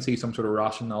if I can see some sort of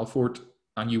rationale for it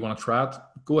and you want to try it,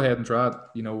 go ahead and try it.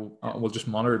 You know, we'll just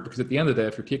monitor it, because at the end of the day,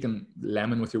 if you're taking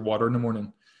lemon with your water in the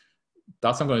morning,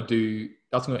 that's not going to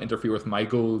interfere with my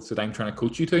goals that I'm trying to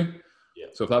coach you to. Yeah.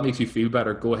 So if that makes you feel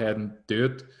better, go ahead and do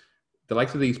it. The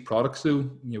likes of these products, though,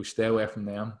 you know, stay away from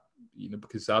them, you know,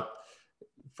 because that,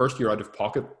 first you're out of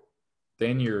pocket,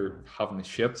 then you're having the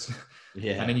shits,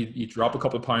 and then you drop a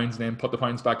couple of pounds and then put the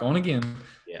pounds back on again.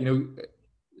 Yeah. You know,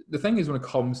 the thing is, when it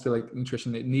comes to like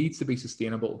nutrition, it needs to be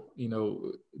sustainable. You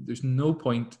know, there's no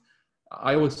point.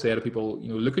 I always say to people, you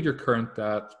know, look at your current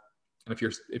diet, and if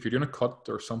you're doing a cut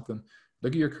or something,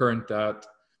 look at your current diet.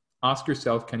 Ask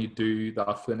yourself, can you do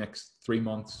that for the next 3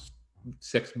 months,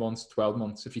 6 months, 12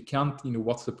 months? If you can't, you know,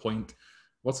 what's the point?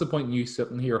 What's the point in you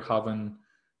sitting here having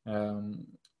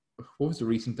what was the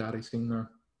recent dad I seen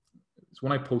there? It's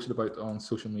one I posted about on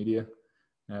social media.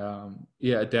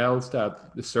 Adele's dad,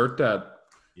 the CERT dad,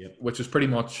 which is pretty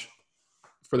much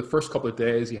for the first couple of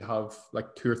days, you have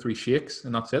like 2 or 3 shakes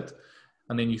and that's it.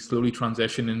 And then you slowly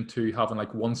transition into having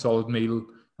like 1 solid meal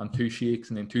and 2 shakes,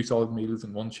 and then 2 solid meals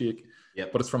and 1 shake.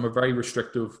 Yep. But it's from a very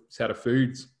restrictive set of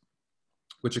foods,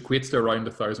 which equates to around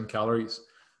 1,000 calories.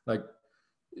 Like,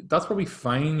 that's probably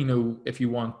fine, you know, if you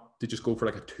want to just go for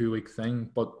like a 2-week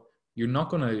thing, but you're not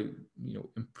going to, you know,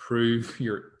 improve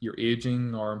your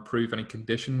aging or improve any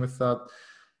condition with that.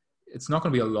 It's not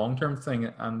going to be a long-term thing.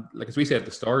 And like, as we said at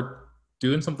the start,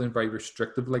 doing something very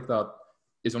restrictive like that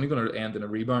is only going to end in a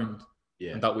rebound.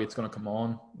 Yeah. And that weight's going to come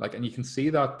on. Like, and you can see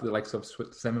that the likes of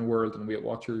Slimming World and Weight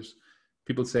Watchers,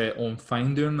 people say, oh, I'm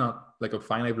fine doing that. Like, I'm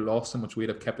fine, I've lost so much weight,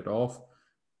 I've kept it off.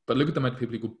 But look at the amount of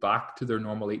people who go back to their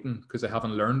normal eating because they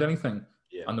haven't learned anything.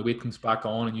 Yeah. And the weight comes back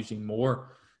on, and usually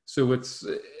more. So it's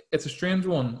a strange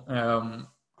one,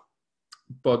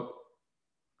 but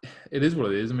it is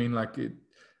what it is. I mean, like,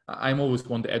 I'm always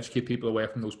one to educate people away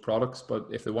from those products, but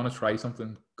if they want to try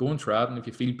something, go and try it. And if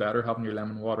you feel better having your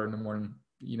lemon water in the morning,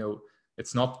 you know,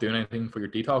 it's not doing anything for your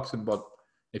detoxing, but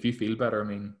if you feel better, I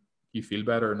mean, you feel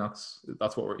better, and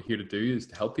that's what we're here to do, is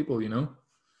to help people, you know?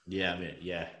 Yeah, I mean,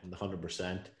 yeah,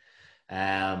 100%.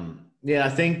 I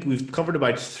think we've covered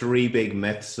about 3 big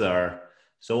myths there.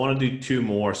 So I want to do 2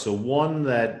 more. So one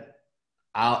that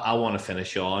I want to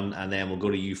finish on, and then we'll go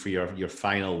to you for your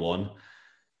final one,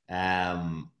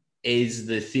 is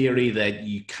the theory that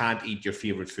you can't eat your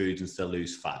favorite foods and still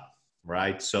lose fat,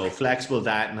 right? So flexible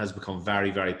dieting has become very,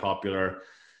 very popular.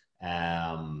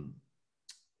 And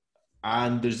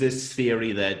there's this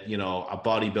theory that, you know, a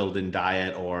bodybuilding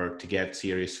diet, or to get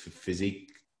serious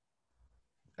physique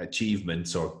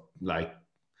achievements, or like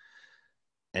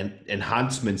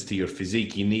enhancements to your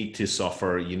physique, you need to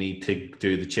suffer, you need to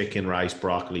do the chicken, rice,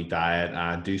 broccoli diet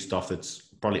and do stuff that's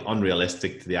probably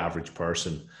unrealistic to the average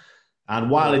person. And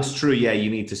while it's true, yeah, you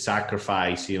need to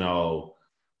sacrifice, you know,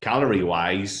 calorie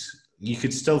wise, you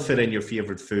could still fit in your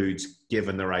favorite foods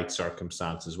given the right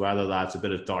circumstances, whether that's a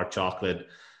bit of dark chocolate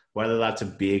whether that's a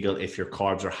bagel if your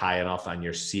carbs are high enough and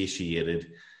you're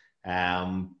satiated.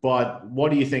 But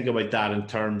what do you think about that in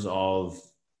terms of,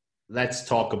 let's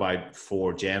talk about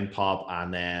for Gen Pop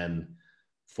and then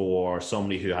for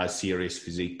somebody who has serious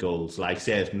physique goals. Like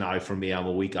say now for me, I'm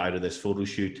a week out of this photo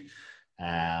shoot.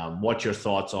 What's your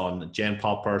thoughts on a Gen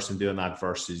Pop person doing that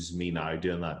versus me now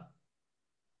doing that?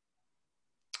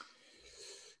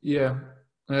 Yeah.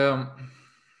 So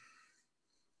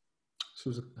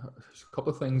there's a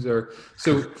couple of things there.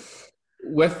 So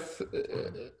with,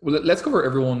 well, let's cover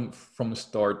everyone from the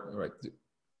start, right?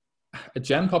 A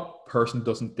Gen Pop person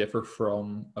doesn't differ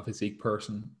from a physique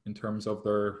person in terms of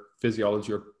their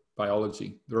physiology or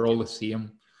biology. They're all the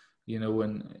same, you know,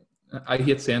 and I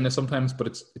hate saying this sometimes, but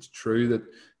it's true that,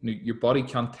 you know, your body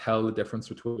can't tell the difference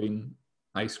between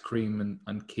ice cream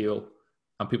and kale.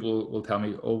 And people will tell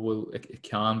me, oh, well, it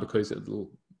can because it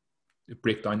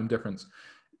break down the difference.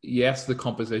 Yes, the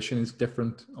composition is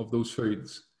different of those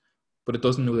foods, but it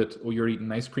doesn't know that, oh, you're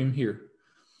eating ice cream here.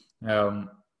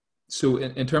 So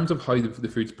in terms of how the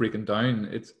food's breaking down,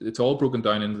 it's all broken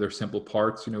down into their simple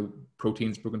parts. You know,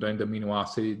 protein's broken down to amino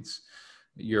acids,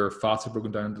 your fats are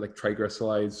broken down to like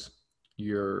triglycerides,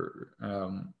 your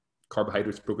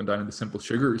carbohydrates broken down into simple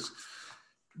sugars.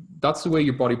 That's the way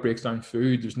your body breaks down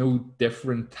food. There's no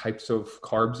different types of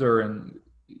carbs there. And,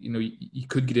 you know, you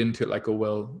could get into it like, oh,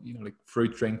 well, you know, like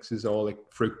fruit drinks is all like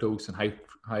fructose and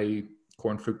high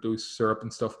corn fructose syrup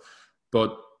and stuff.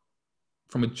 But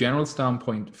from a general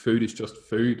standpoint, food is just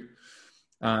food.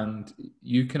 And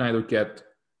you can either get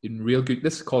in real good,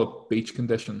 this is called beach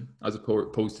condition as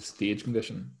opposed to stage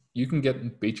condition. You can get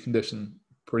in beach condition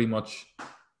pretty much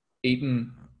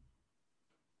eating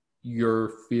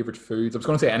your favorite foods. I was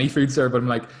going to say any foods there, but I'm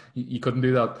like, you couldn't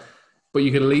do that. But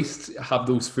you could at least have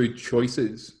those food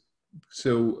choices.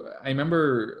 So I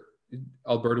remember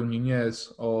Alberto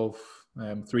Nunez of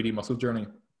 3D Muscle Journey.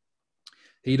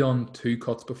 He done 2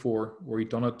 cuts before where he'd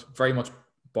done it very much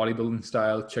bodybuilding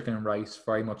style, chicken and rice,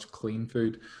 very much clean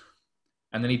food.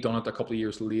 And then he'd done it a couple of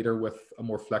years later with a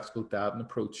more flexible diet and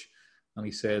approach. And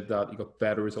he said that he got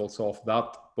better results off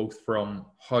that, both from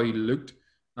how he looked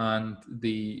and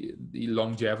the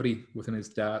longevity within his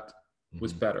diet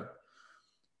was better.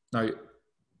 Now,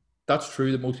 that's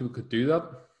true that most people could do that,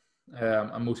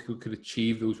 and most people could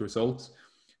achieve those results.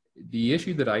 The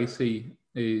issue that I see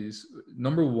is,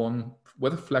 number one,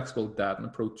 with a flexible diet and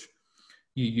approach,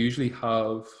 you usually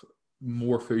have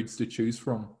more foods to choose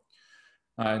from.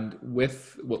 And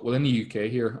in the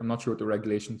UK here, I'm not sure what the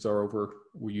regulations are over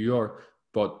where you are,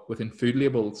 but within food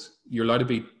labels, you're allowed to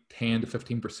be 10 to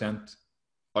 15%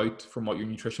 out from what your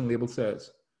nutrition label says.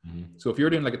 So if you're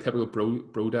doing like a typical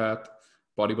bro diet,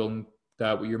 bodybuilding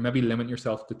diet, where you're maybe limiting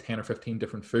yourself to 10 or 15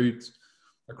 different foods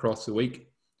across the week,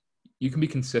 you can be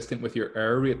consistent with your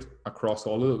error rate across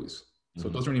all of those. So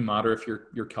it doesn't really matter if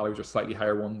your calories are slightly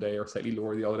higher one day or slightly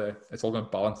lower the other day. It's all going to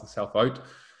balance itself out.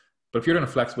 But if you're doing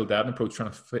a flexible diet approach,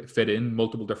 trying to fit in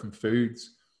multiple different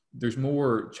foods, there's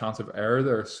more chance of error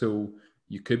there. So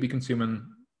you could be consuming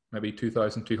maybe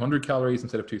 2,200 calories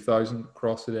instead of 2,000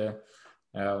 across the day.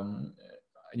 And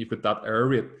you've got that error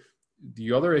rate.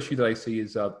 The other issue that I see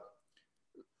is that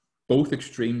both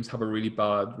extremes have a really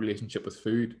bad relationship with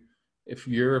food. If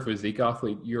you're a physique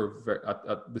athlete, you're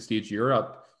at the stage you're at,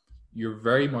 you're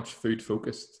very much food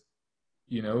focused,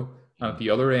 you know. And at the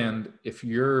other end, if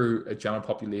you're a general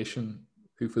population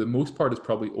who for the most part is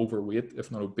probably overweight,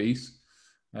 if not obese,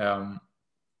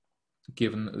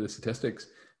 given the statistics,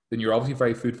 then you're obviously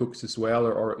very food focused as well,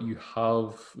 or you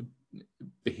have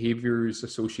behaviors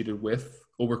associated with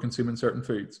over consuming certain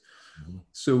foods.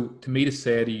 So to me, to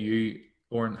say to you,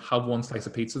 or have one slice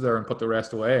of pizza there and put the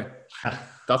rest away,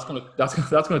 that's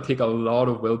gonna take a lot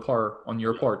of willpower on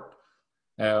your part.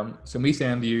 So me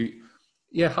saying to you,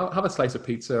 yeah, have a slice of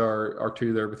pizza or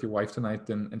 2 there with your wife tonight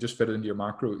and just fit it into your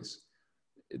macros.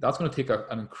 That's going to take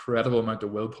an incredible amount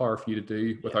of willpower for you to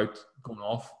do without going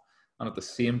off. And at the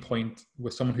same point,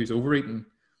 with someone who's overeating,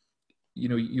 you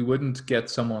know, you wouldn't get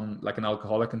someone like an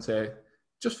alcoholic and say,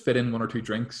 just fit in 1 or 2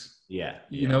 drinks.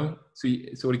 You know?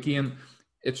 So again,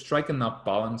 it's striking that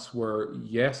balance where,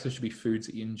 yes, there should be foods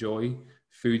that you enjoy,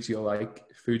 foods you like,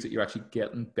 foods that you're actually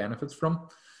getting benefits from.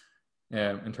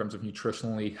 In terms of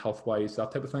nutritionally, health-wise,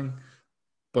 that type of thing.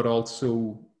 But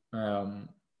also,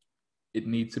 it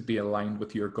needs to be aligned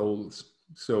with your goals.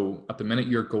 So at the minute,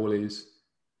 your goal is,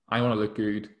 I want to look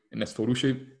good in this photo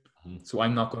shoot. So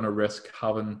I'm not going to risk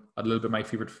having a little bit of my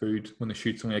favorite food when the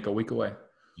shoot's only like a week away.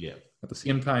 At the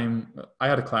same time, I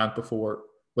had a client before.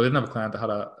 Well, I didn't have a client. I had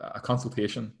a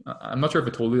consultation. I'm not sure if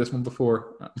I told you this one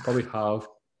before. I probably have.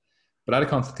 But I had a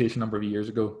consultation a number of years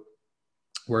ago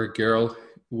where a girl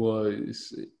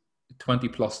was 20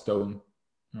 plus stone,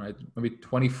 right? Maybe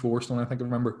 24 stone, I think I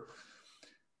remember.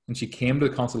 And she came to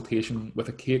the consultation with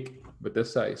a cake with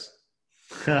this size.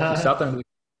 She sat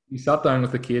down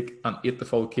with the cake and ate the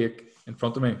full cake in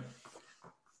front of me. And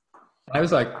I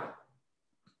was like,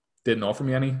 didn't offer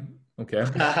me any, okay.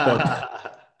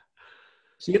 But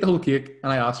she ate the whole cake,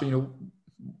 and I asked her,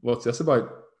 what's this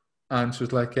about? And she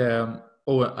was like,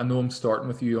 oh, I know I'm starting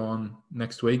with you on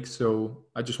next week, so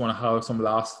I just want to have some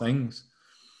last things.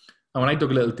 And when I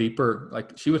dug a little deeper,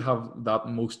 like, she would have that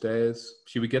most days.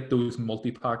 She would get those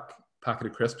packet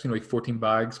of crisps, like 14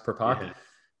 bags per pack. Yeah.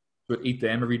 She would eat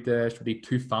them every day. She would eat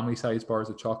 2 family-sized bars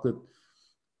of chocolate.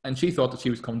 And she thought that she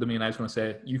was coming to me and I was going to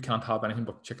say, you can't have anything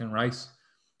but chicken and rice.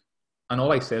 And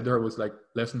all I said to her was like,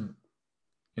 listen,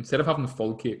 instead of having the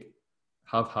full cake,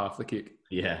 have half the cake.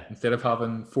 Yeah. Instead of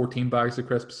having 14 bags of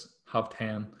crisps, have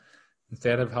 10.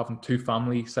 Instead of having 2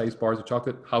 family-sized bars of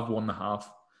chocolate, have 1.5.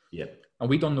 Yep. And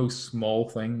we done those small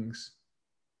things.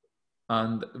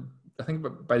 And I think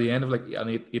by the end of like an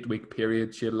 8-week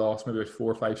period, she had lost maybe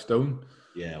 4 or 5 stone.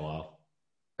 Yeah, wow.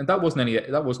 And that wasn't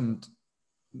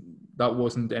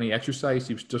any exercise.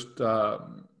 She was just,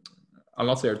 I'll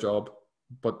not say her job,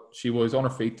 but she was on her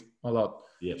feet a lot.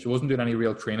 Yep. She wasn't doing any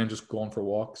real training, just going for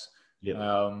walks. Yep.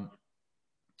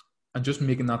 And just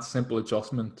making that simple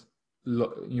adjustment,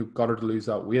 got her to lose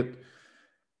that weight.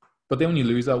 But then when you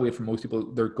lose that weight, for most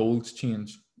people, their goals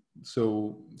change.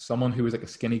 So someone who was like a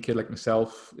skinny kid like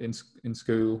myself in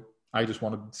school, I just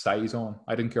wanted size on.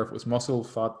 I didn't care if it was muscle,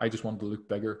 fat. I just wanted to look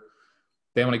bigger.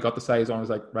 Then when I got the size on, I was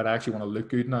like, right, I actually want to look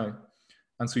good now.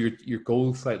 And so your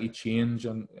goals slightly change.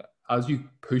 And as you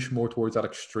push more towards that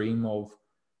extreme of,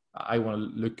 I want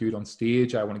to look good on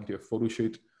stage, I want to do a photo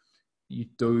shoot, you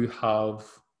do have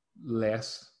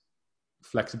less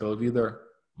flexibility there.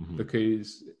 Mm-hmm.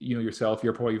 Because yourself,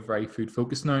 you're probably very food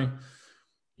focused now.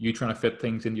 You trying to fit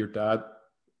things into your diet,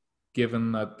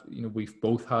 given that we've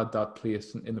both had that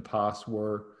place in the past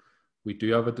where we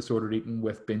do have a disordered eating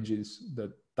with binges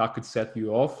that could set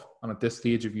you off. And at this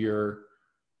stage of your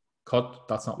cut,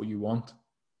 that's not what you want.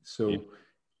 So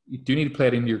you do need to play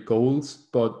it into your goals.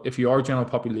 But if you are general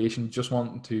population, just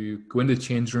wanting to go into the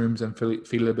change rooms and feel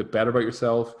a little bit better about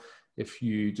yourself, if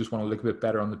you just want to look a bit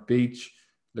better on the beach,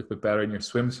 look a bit better in your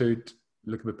swimsuit,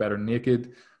 look a bit better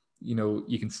naked,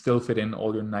 you can still fit in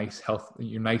all your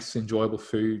nice enjoyable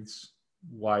foods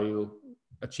while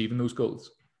achieving those goals.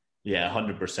 Yeah,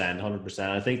 100%.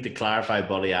 I think to clarify,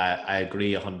 buddy, I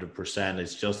agree 100%.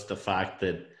 It's just the fact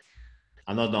that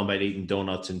I'm not done about eating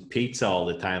donuts and pizza all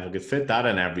the time. If I could fit that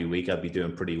in every week, I'd be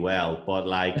doing pretty well. But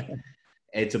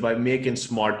it's about making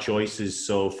smart choices.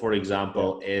 So for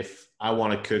example, if I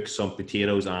want to cook some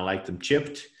potatoes and I like them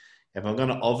chipped, if I'm going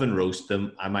to oven roast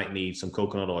them, I might need some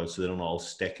coconut oil so they don't all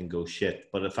stick and go shit.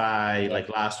 But if like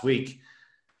last week,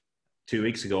 2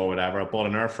 weeks ago or whatever, I bought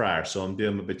an air fryer. So I'm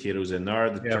doing my potatoes in there.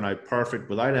 They turn out perfect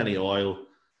without any oil.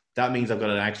 That means I've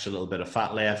got an extra little bit of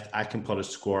fat left. I can put a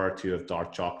square or 2 of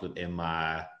dark chocolate in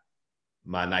my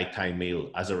nighttime meal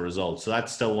as a result. So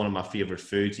that's still one of my favorite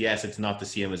foods. Yes, it's not the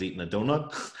same as eating a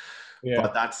donut,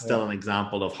 but that's still an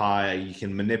example of how you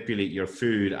can manipulate your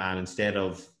food. And instead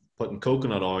of putting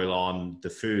coconut oil on the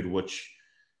food, which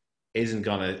isn't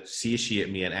going to satiate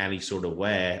me in any sort of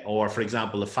way. Or for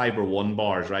example, the Fiber One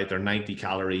bars, right? They're 90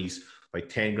 calories, by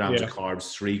 10 grams of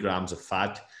carbs, 3 grams of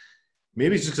fat.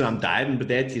 Maybe it's just because I'm dieting, but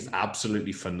that taste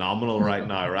absolutely phenomenal right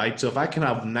now, right? So if I can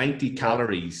have 90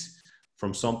 calories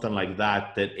from something like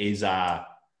that is not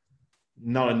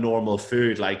a normal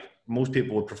food. Like most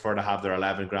people would prefer to have their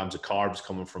 11 grams of carbs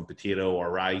coming from potato or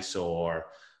rice or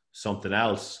something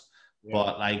else.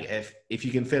 But if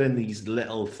you can fit in these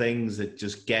little things that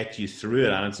just get you through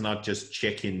it, and it's not just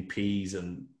chicken, peas,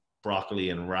 and broccoli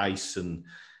and rice, and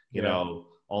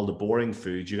all the boring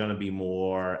foods, you're going to be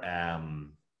more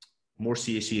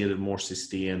satiated, more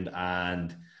sustained,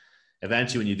 and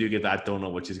eventually, when you do get that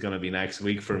donut, which is going to be next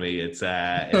week for me, it's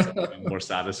going to be more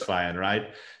satisfying,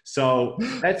 right? So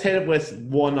let's hit it with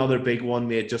one other big one,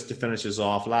 mate, just to finish us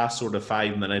off. Last sort of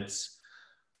 5 minutes.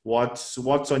 What's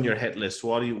on your hit list?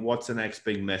 What's the next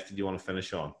big myth that you want to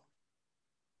finish on?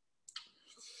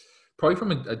 Probably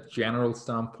from a general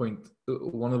standpoint,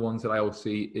 one of the ones that I always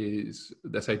see is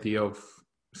this idea of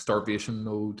starvation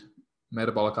mode,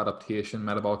 metabolic adaptation,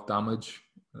 metabolic damage,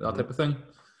 that type of thing.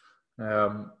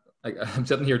 I'm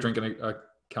sitting here drinking a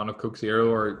can of Coke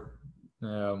Zero or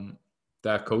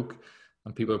Diet Coke,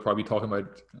 and people are probably talking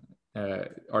about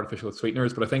artificial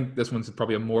sweeteners, but I think this one's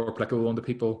probably a more applicable one to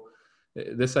people.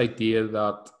 This idea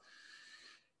that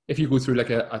if you go through like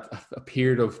a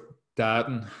period of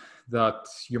dieting, that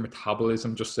your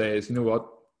metabolism just says, you know what,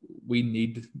 we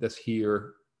need this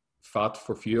here fat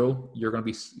for fuel,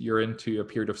 you're into a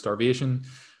period of starvation.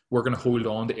 We're going to hold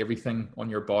on to everything on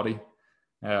your body.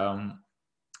 And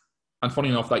funny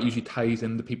enough, that usually ties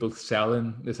into people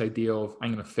selling this idea of,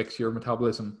 I'm going to fix your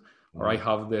metabolism, or I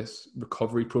have this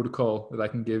recovery protocol that I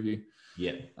can give you.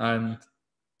 Yeah. And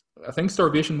I think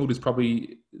starvation mode is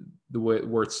probably the way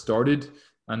where it started.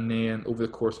 And then over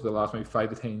the course of the last maybe 5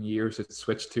 to 10 years, it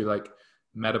switched to like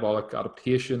metabolic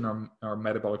adaptation or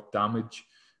metabolic damage.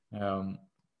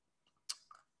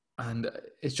 And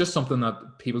it's just something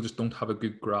that people just don't have a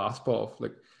good grasp of.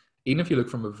 Like, even if you look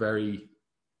from a very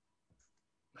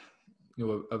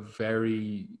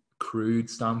crude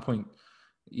standpoint,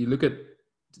 you look at,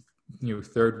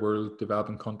 third world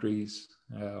developing countries,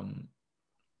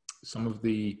 some of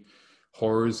the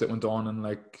horrors that went on in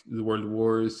like the world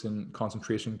wars and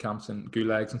concentration camps and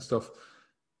gulags and stuff.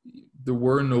 There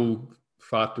were no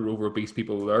fat or over obese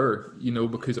people there,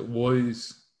 because it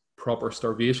was proper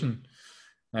starvation.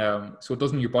 So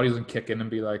your body doesn't kick in and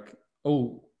be like,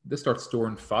 oh, this starts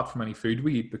storing fat from any food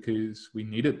we eat because we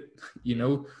need it,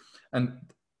 And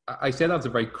I say that's a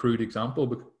very crude example,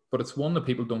 but it's one that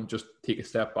people don't just take a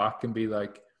step back and be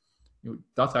like,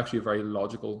 that's actually a very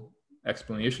logical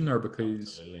explanation there,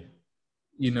 because, Absolutely.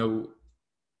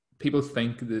 People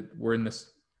think that we're in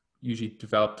this usually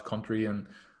developed country and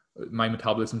my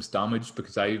metabolism's damaged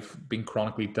because I've been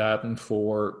chronically dieting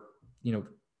for,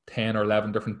 10 or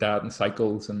 11 different dieting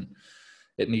cycles and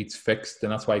it needs fixed,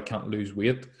 and that's why I can't lose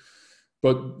weight.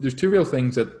 But there's two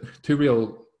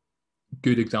real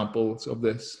good examples of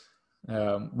this.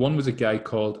 One was a guy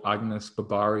called Agnes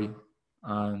Babari,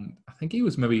 and I think he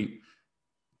was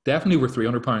definitely over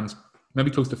 300 pounds,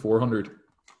 maybe close to 400.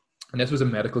 And this was a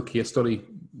medical case study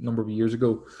a number of years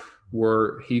ago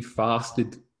where he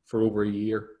fasted for over a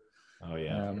year. Oh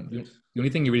yeah. The only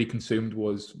thing he really consumed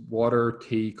was water,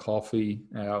 tea, coffee,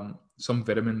 some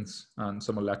vitamins and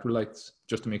some electrolytes,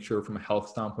 just to make sure from a health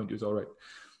standpoint he was all right.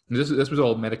 And this was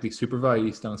all medically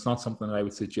supervised, and it's not something that I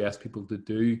would suggest people to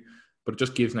do, but it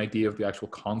just gives an idea of the actual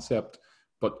concept.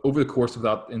 But over the course of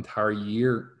that entire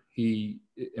year, he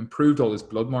improved all his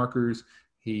blood markers.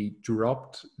 He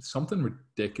dropped something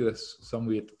ridiculous, some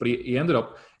weight, but he ended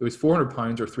up, it was 400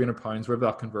 pounds or 300 pounds, whatever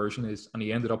that conversion is, and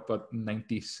he ended up at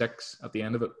 96 at the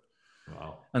end of it.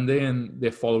 Wow. And then they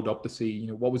followed up to see,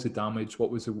 what was the damage, what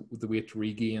was the weight to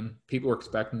regain. People were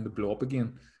expecting him to blow up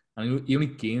again, and he only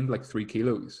gained like 3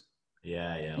 kilos.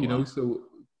 Yeah. Wow. So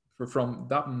from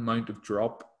that amount of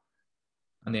drop,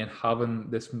 and then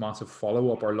having this massive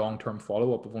follow-up or long-term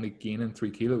follow-up of only gaining 3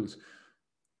 kilos,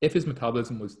 if his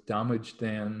metabolism was damaged,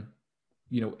 then,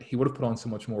 he would have put on so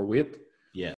much more weight.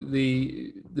 Yeah.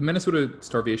 The Minnesota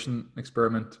starvation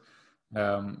experiment,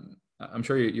 I'm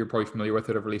sure you're probably familiar with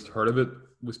it, or at least heard of it,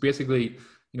 was basically,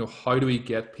 how do we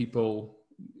get people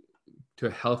to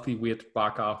a healthy weight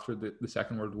back after the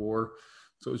Second World War?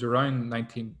 So it was around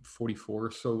 1944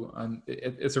 or so, and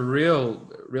it's a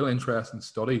real interesting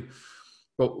study.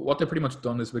 But what they pretty much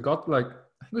done is we got I think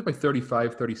it was about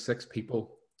 35, 36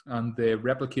 people, and they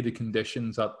replicated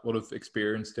conditions that would have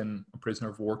experienced in a prisoner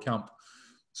of war camp.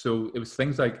 So it was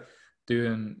things like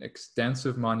doing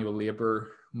extensive manual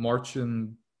labor,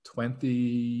 marching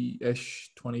 20,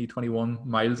 21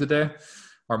 miles a day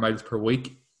or miles per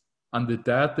week. And the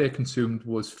diet they consumed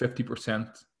was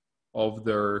 50% of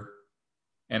their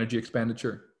energy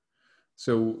expenditure.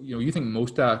 So, you think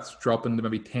most diets drop into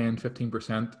maybe 10,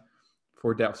 15%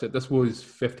 for deficit. This was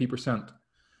 50%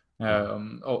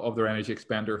 of their energy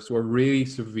expenditure. So a really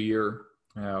severe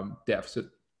deficit.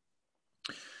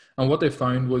 And what they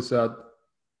found was that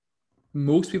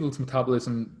most people's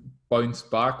metabolism bounced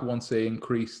back once they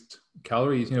increased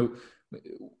calories.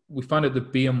 We found that the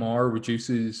BMR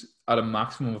reduces at a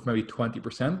maximum of maybe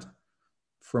 20%.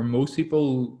 For most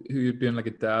people who are doing like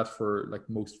a diet, for like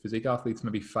most physique athletes,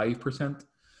 maybe 5%.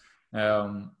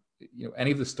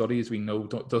 Any of the studies we know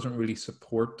doesn't really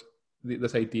support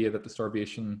this idea that the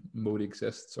starvation mode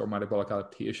exists or metabolic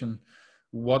adaptation.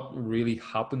 What really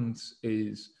happens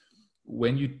is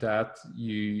when you diet,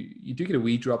 you do get a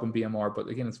wee drop in BMR, but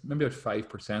again, it's maybe about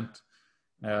 5%.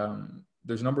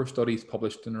 There's a number of studies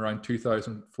published in around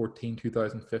 2014,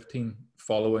 2015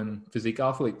 following physique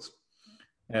athletes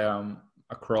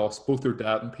across both their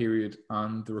dieting period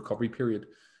and the recovery period.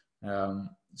 So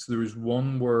there was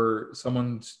one where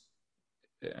someone's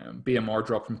BMR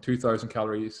dropped from 2,000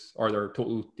 calories, or their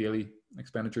total daily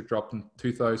expenditure dropped from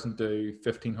 2,000 to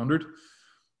 1,500.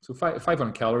 So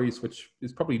 500 calories, which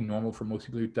is probably normal for most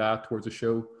people who diet towards a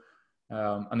show.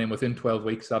 And then within 12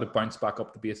 weeks, that had bounced back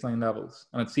up to baseline levels.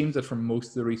 And it seems that from most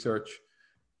of the research,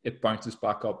 it bounces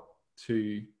back up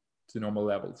to normal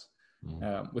levels.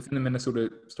 Within the Minnesota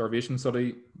starvation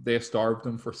study, they starved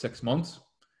them for 6 months.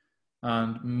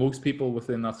 And most people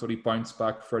within that study bounced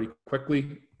back very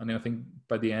quickly. And then I think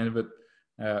by the end of it,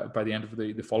 by the end of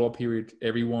the follow-up period,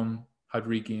 everyone had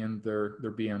regained their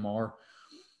BMR.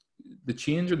 The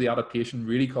change or the adaptation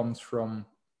really comes from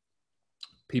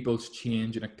people's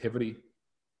change in activity.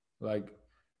 Like,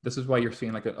 this is why you're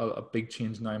seeing like a big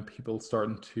change now in people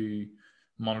starting to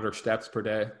monitor steps per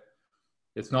day.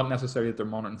 It's not necessarily that they're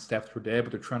monitoring steps per day,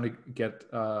 but they're trying to get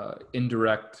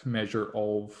indirect measure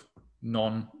of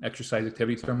non-exercise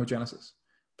activity thermogenesis.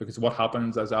 Because what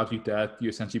happens as you death, you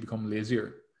essentially become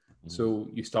lazier. So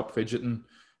you stop fidgeting,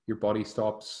 your body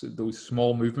stops those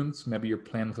small movements. Maybe you're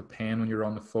playing with a pen when you're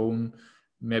on the phone.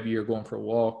 Maybe you're going for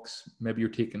walks. Maybe you're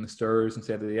taking the stairs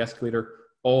instead of the escalator.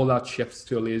 All that shifts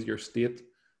to a lazier state.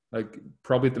 Like,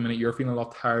 probably at the minute you're feeling a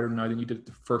lot tighter now than you did at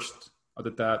the first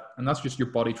of that. And that's just your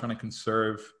body trying to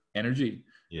conserve energy.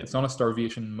 Yeah. It's not a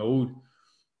starvation mode.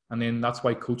 And then that's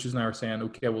why coaches now are saying,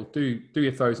 okay, well, do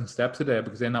 1,000 steps a day,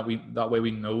 because then that way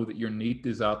we know that your need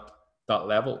is at that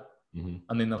level.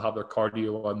 And then they'll have their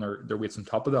cardio and their weights on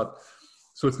top of that.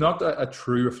 So it's not a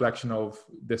true reflection of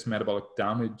this metabolic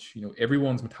damage. You know,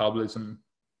 everyone's metabolism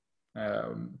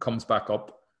comes back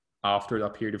up after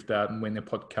that period of diet and when they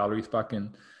put calories back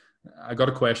in. I got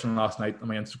a question last night on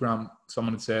my Instagram.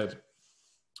 Someone had said,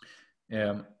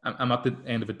 I'm at the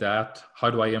end of a diet. How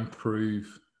do I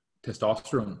improve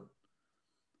testosterone?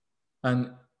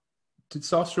 And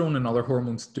testosterone and other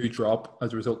hormones do drop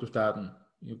as a result of dieting.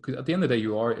 Because at the end of the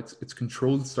day, it's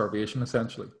controlled starvation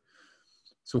essentially.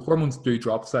 So hormones do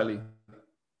drop slightly,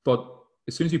 but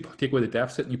as soon as you take away the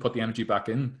deficit and you put the energy back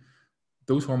in,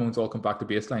 those hormones all come back to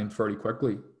baseline fairly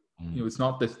quickly. You know, it's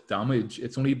not this damage;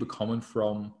 it's only coming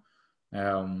from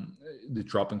the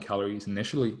drop in calories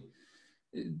initially.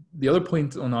 The other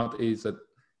point on that is that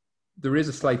there is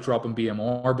a slight drop in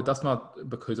BMR, but that's not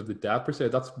because of the diet per se.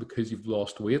 That's because you've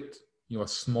lost weight. You know, a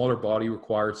smaller body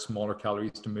requires smaller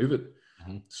calories to move it.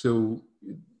 So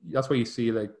that's why you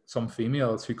see like some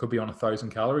females who could be on 1,000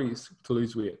 calories to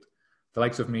lose weight. The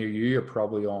likes of me or you are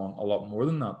probably on a lot more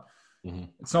than that.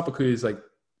 It's not because, like,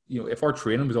 you know, if our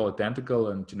training was all identical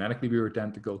and genetically we were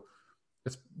identical,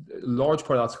 it's a large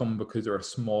part of that's coming because they're a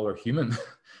smaller human.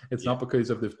 It's not because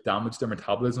of the damage to their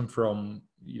metabolism from,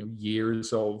 you know,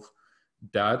 years of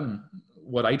dieting.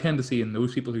 What I tend to see in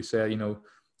those people who say, you know,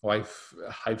 oh,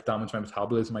 I've damaged my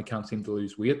metabolism, I can't seem to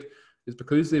lose weight, is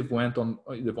because they've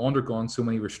undergone so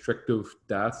many restrictive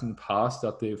diets in the past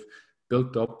that they've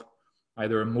built up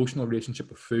either emotional relationship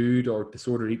with food or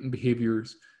disordered eating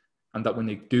behaviors, and that when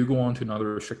they do go on to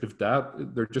another restrictive diet,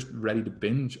 they're just ready to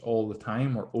binge all the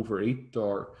time or overeat,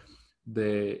 or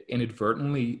they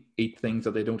inadvertently eat things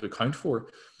that they don't account for.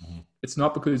 It's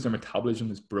not because their metabolism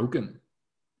is broken,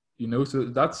 you know. So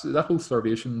that's that whole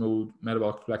starvation mode,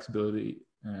 metabolic flexibility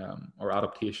or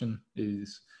adaptation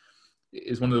is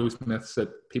one of those myths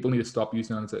that people need to stop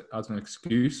using as an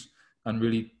excuse and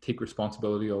really take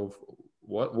responsibility of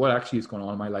what actually is going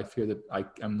on in my life here that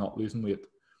I'm not losing weight.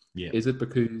 Is it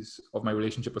because of my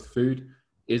relationship with food?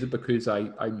 Is it because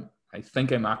I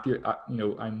think I'm active, you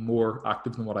know, I'm more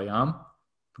active than what I am?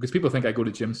 Because people think I go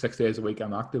to gym 6 days a week,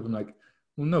 I'm active. I'm like,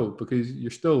 well, no, because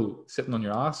you're still sitting on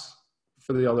your ass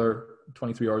for the other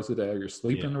 23 hours a day, or you're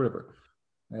sleeping or whatever.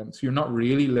 So you're not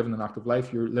really living an active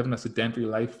life. You're living a sedentary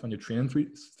life and you're training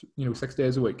 6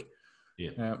 days a week.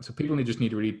 So people need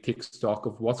to really take stock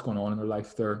of what's going on in their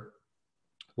life there.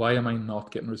 Why am I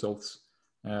not getting results?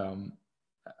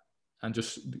 And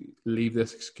just leave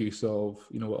this excuse of,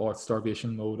 you know, or it's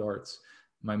starvation mode, or it's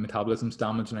my metabolism's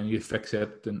damaged and I need to fix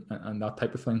it, and that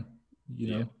type of thing,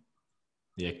 you know?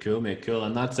 Yeah, cool, mate, cool.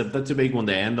 And that's a big one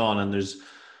to end on. And there's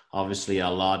obviously a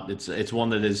lot. It's one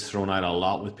that is thrown out a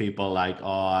lot with people, like,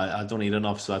 oh, I don't eat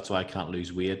enough, so that's why I can't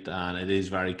lose weight. And it is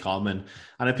very common.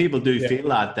 And if people do feel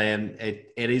that, then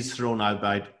it is thrown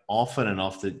out often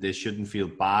enough that they shouldn't feel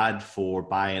bad for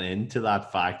buying into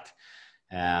that fact.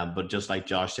 But just like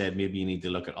Josh said, maybe you need to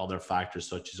look at other factors,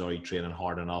 such as, are you training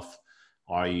hard enough?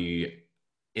 Are you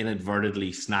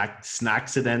inadvertently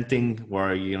snack-sidenting,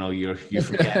 where, you know, you're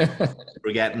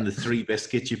forgetting the 3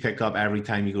 biscuits you pick up every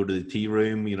time you go to the tea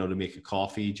room, you know, to make a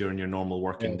coffee during your normal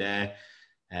working day,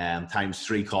 times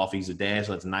 3 coffees a day,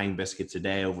 so that's 9 biscuits a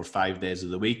day over 5 days of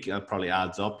the week. That probably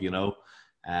adds up, you know.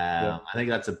 I think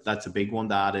that's a big one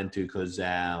to add into, because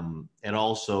it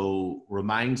also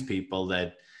reminds people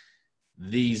that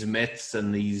these myths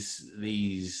and these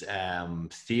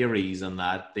theories and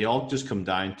that, they all just come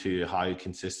down to how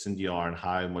consistent you are and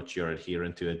how much you're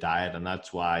adhering to a diet. And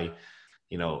that's why,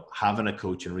 you know, having a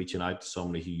coach and reaching out to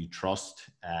somebody who you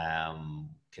trust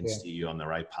can see you on the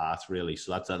right path, really.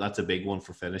 So that's a big one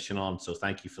for finishing on. So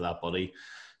thank you for that, buddy.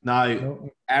 Now,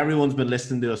 everyone's been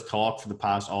listening to us talk for the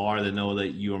past hour. They know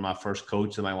that you were my first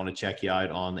coach. They might want to check you out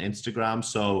on Instagram.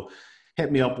 So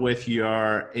hit me up with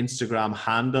your Instagram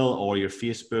handle or your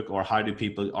Facebook, or how do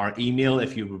people, or email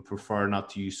if you would prefer not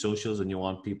to use socials and you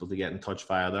want people to get in touch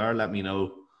via there. Let me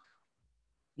know.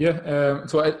 Yeah,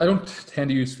 so I don't tend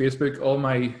to use Facebook. All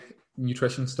my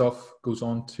nutrition stuff goes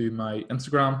on to my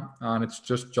Instagram, and it's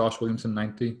just Josh Williamson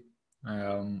 90.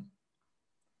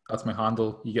 That's my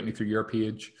handle. You get me through your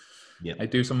page. Yep. I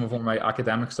do some of my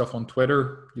academic stuff on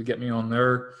Twitter. You get me on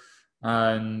there.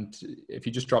 And if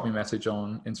you just drop me a message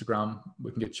on Instagram,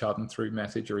 we can get chatting through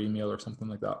message or email or something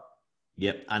like that.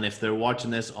 Yep. And if they're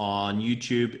watching this on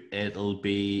YouTube, it'll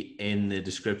be in the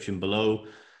description below.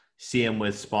 Same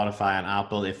with Spotify and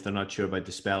Apple. If they're not sure about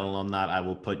the spelling on that, I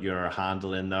will put your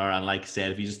handle in there. And like I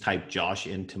said, if you just type Josh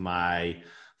into my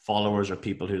followers or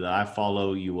people who that I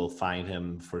follow, you will find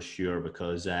him for sure,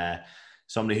 because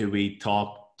somebody who we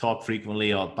talk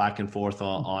frequently back and forth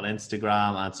on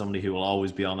Instagram, and somebody who will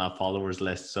always be on that followers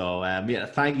list. So yeah,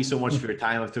 thank you so much for your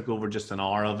time. I took over just an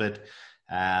hour of it.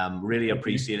 Really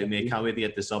appreciate it, mate. Can't wait to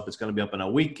get this up. It's going to be up in a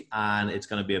week, and it's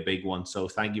going to be a big one. So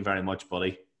thank you very much,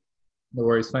 buddy. No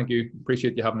worries. Thank you.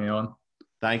 Appreciate you having me on.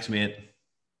 Thanks, mate.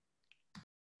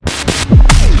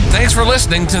 Thanks for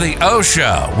listening to The O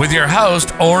Show with your host,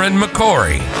 Odhran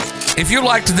McCory. If you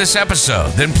liked this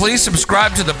episode, then please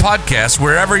subscribe to the podcast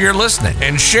wherever you're listening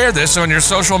and share this on your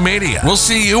social media. We'll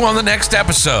see you on the next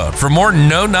episode for more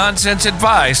no-nonsense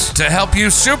advice to help you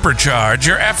supercharge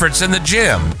your efforts in the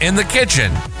gym, in the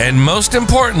kitchen, and most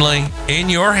importantly, in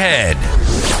your head.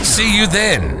 See you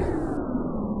then.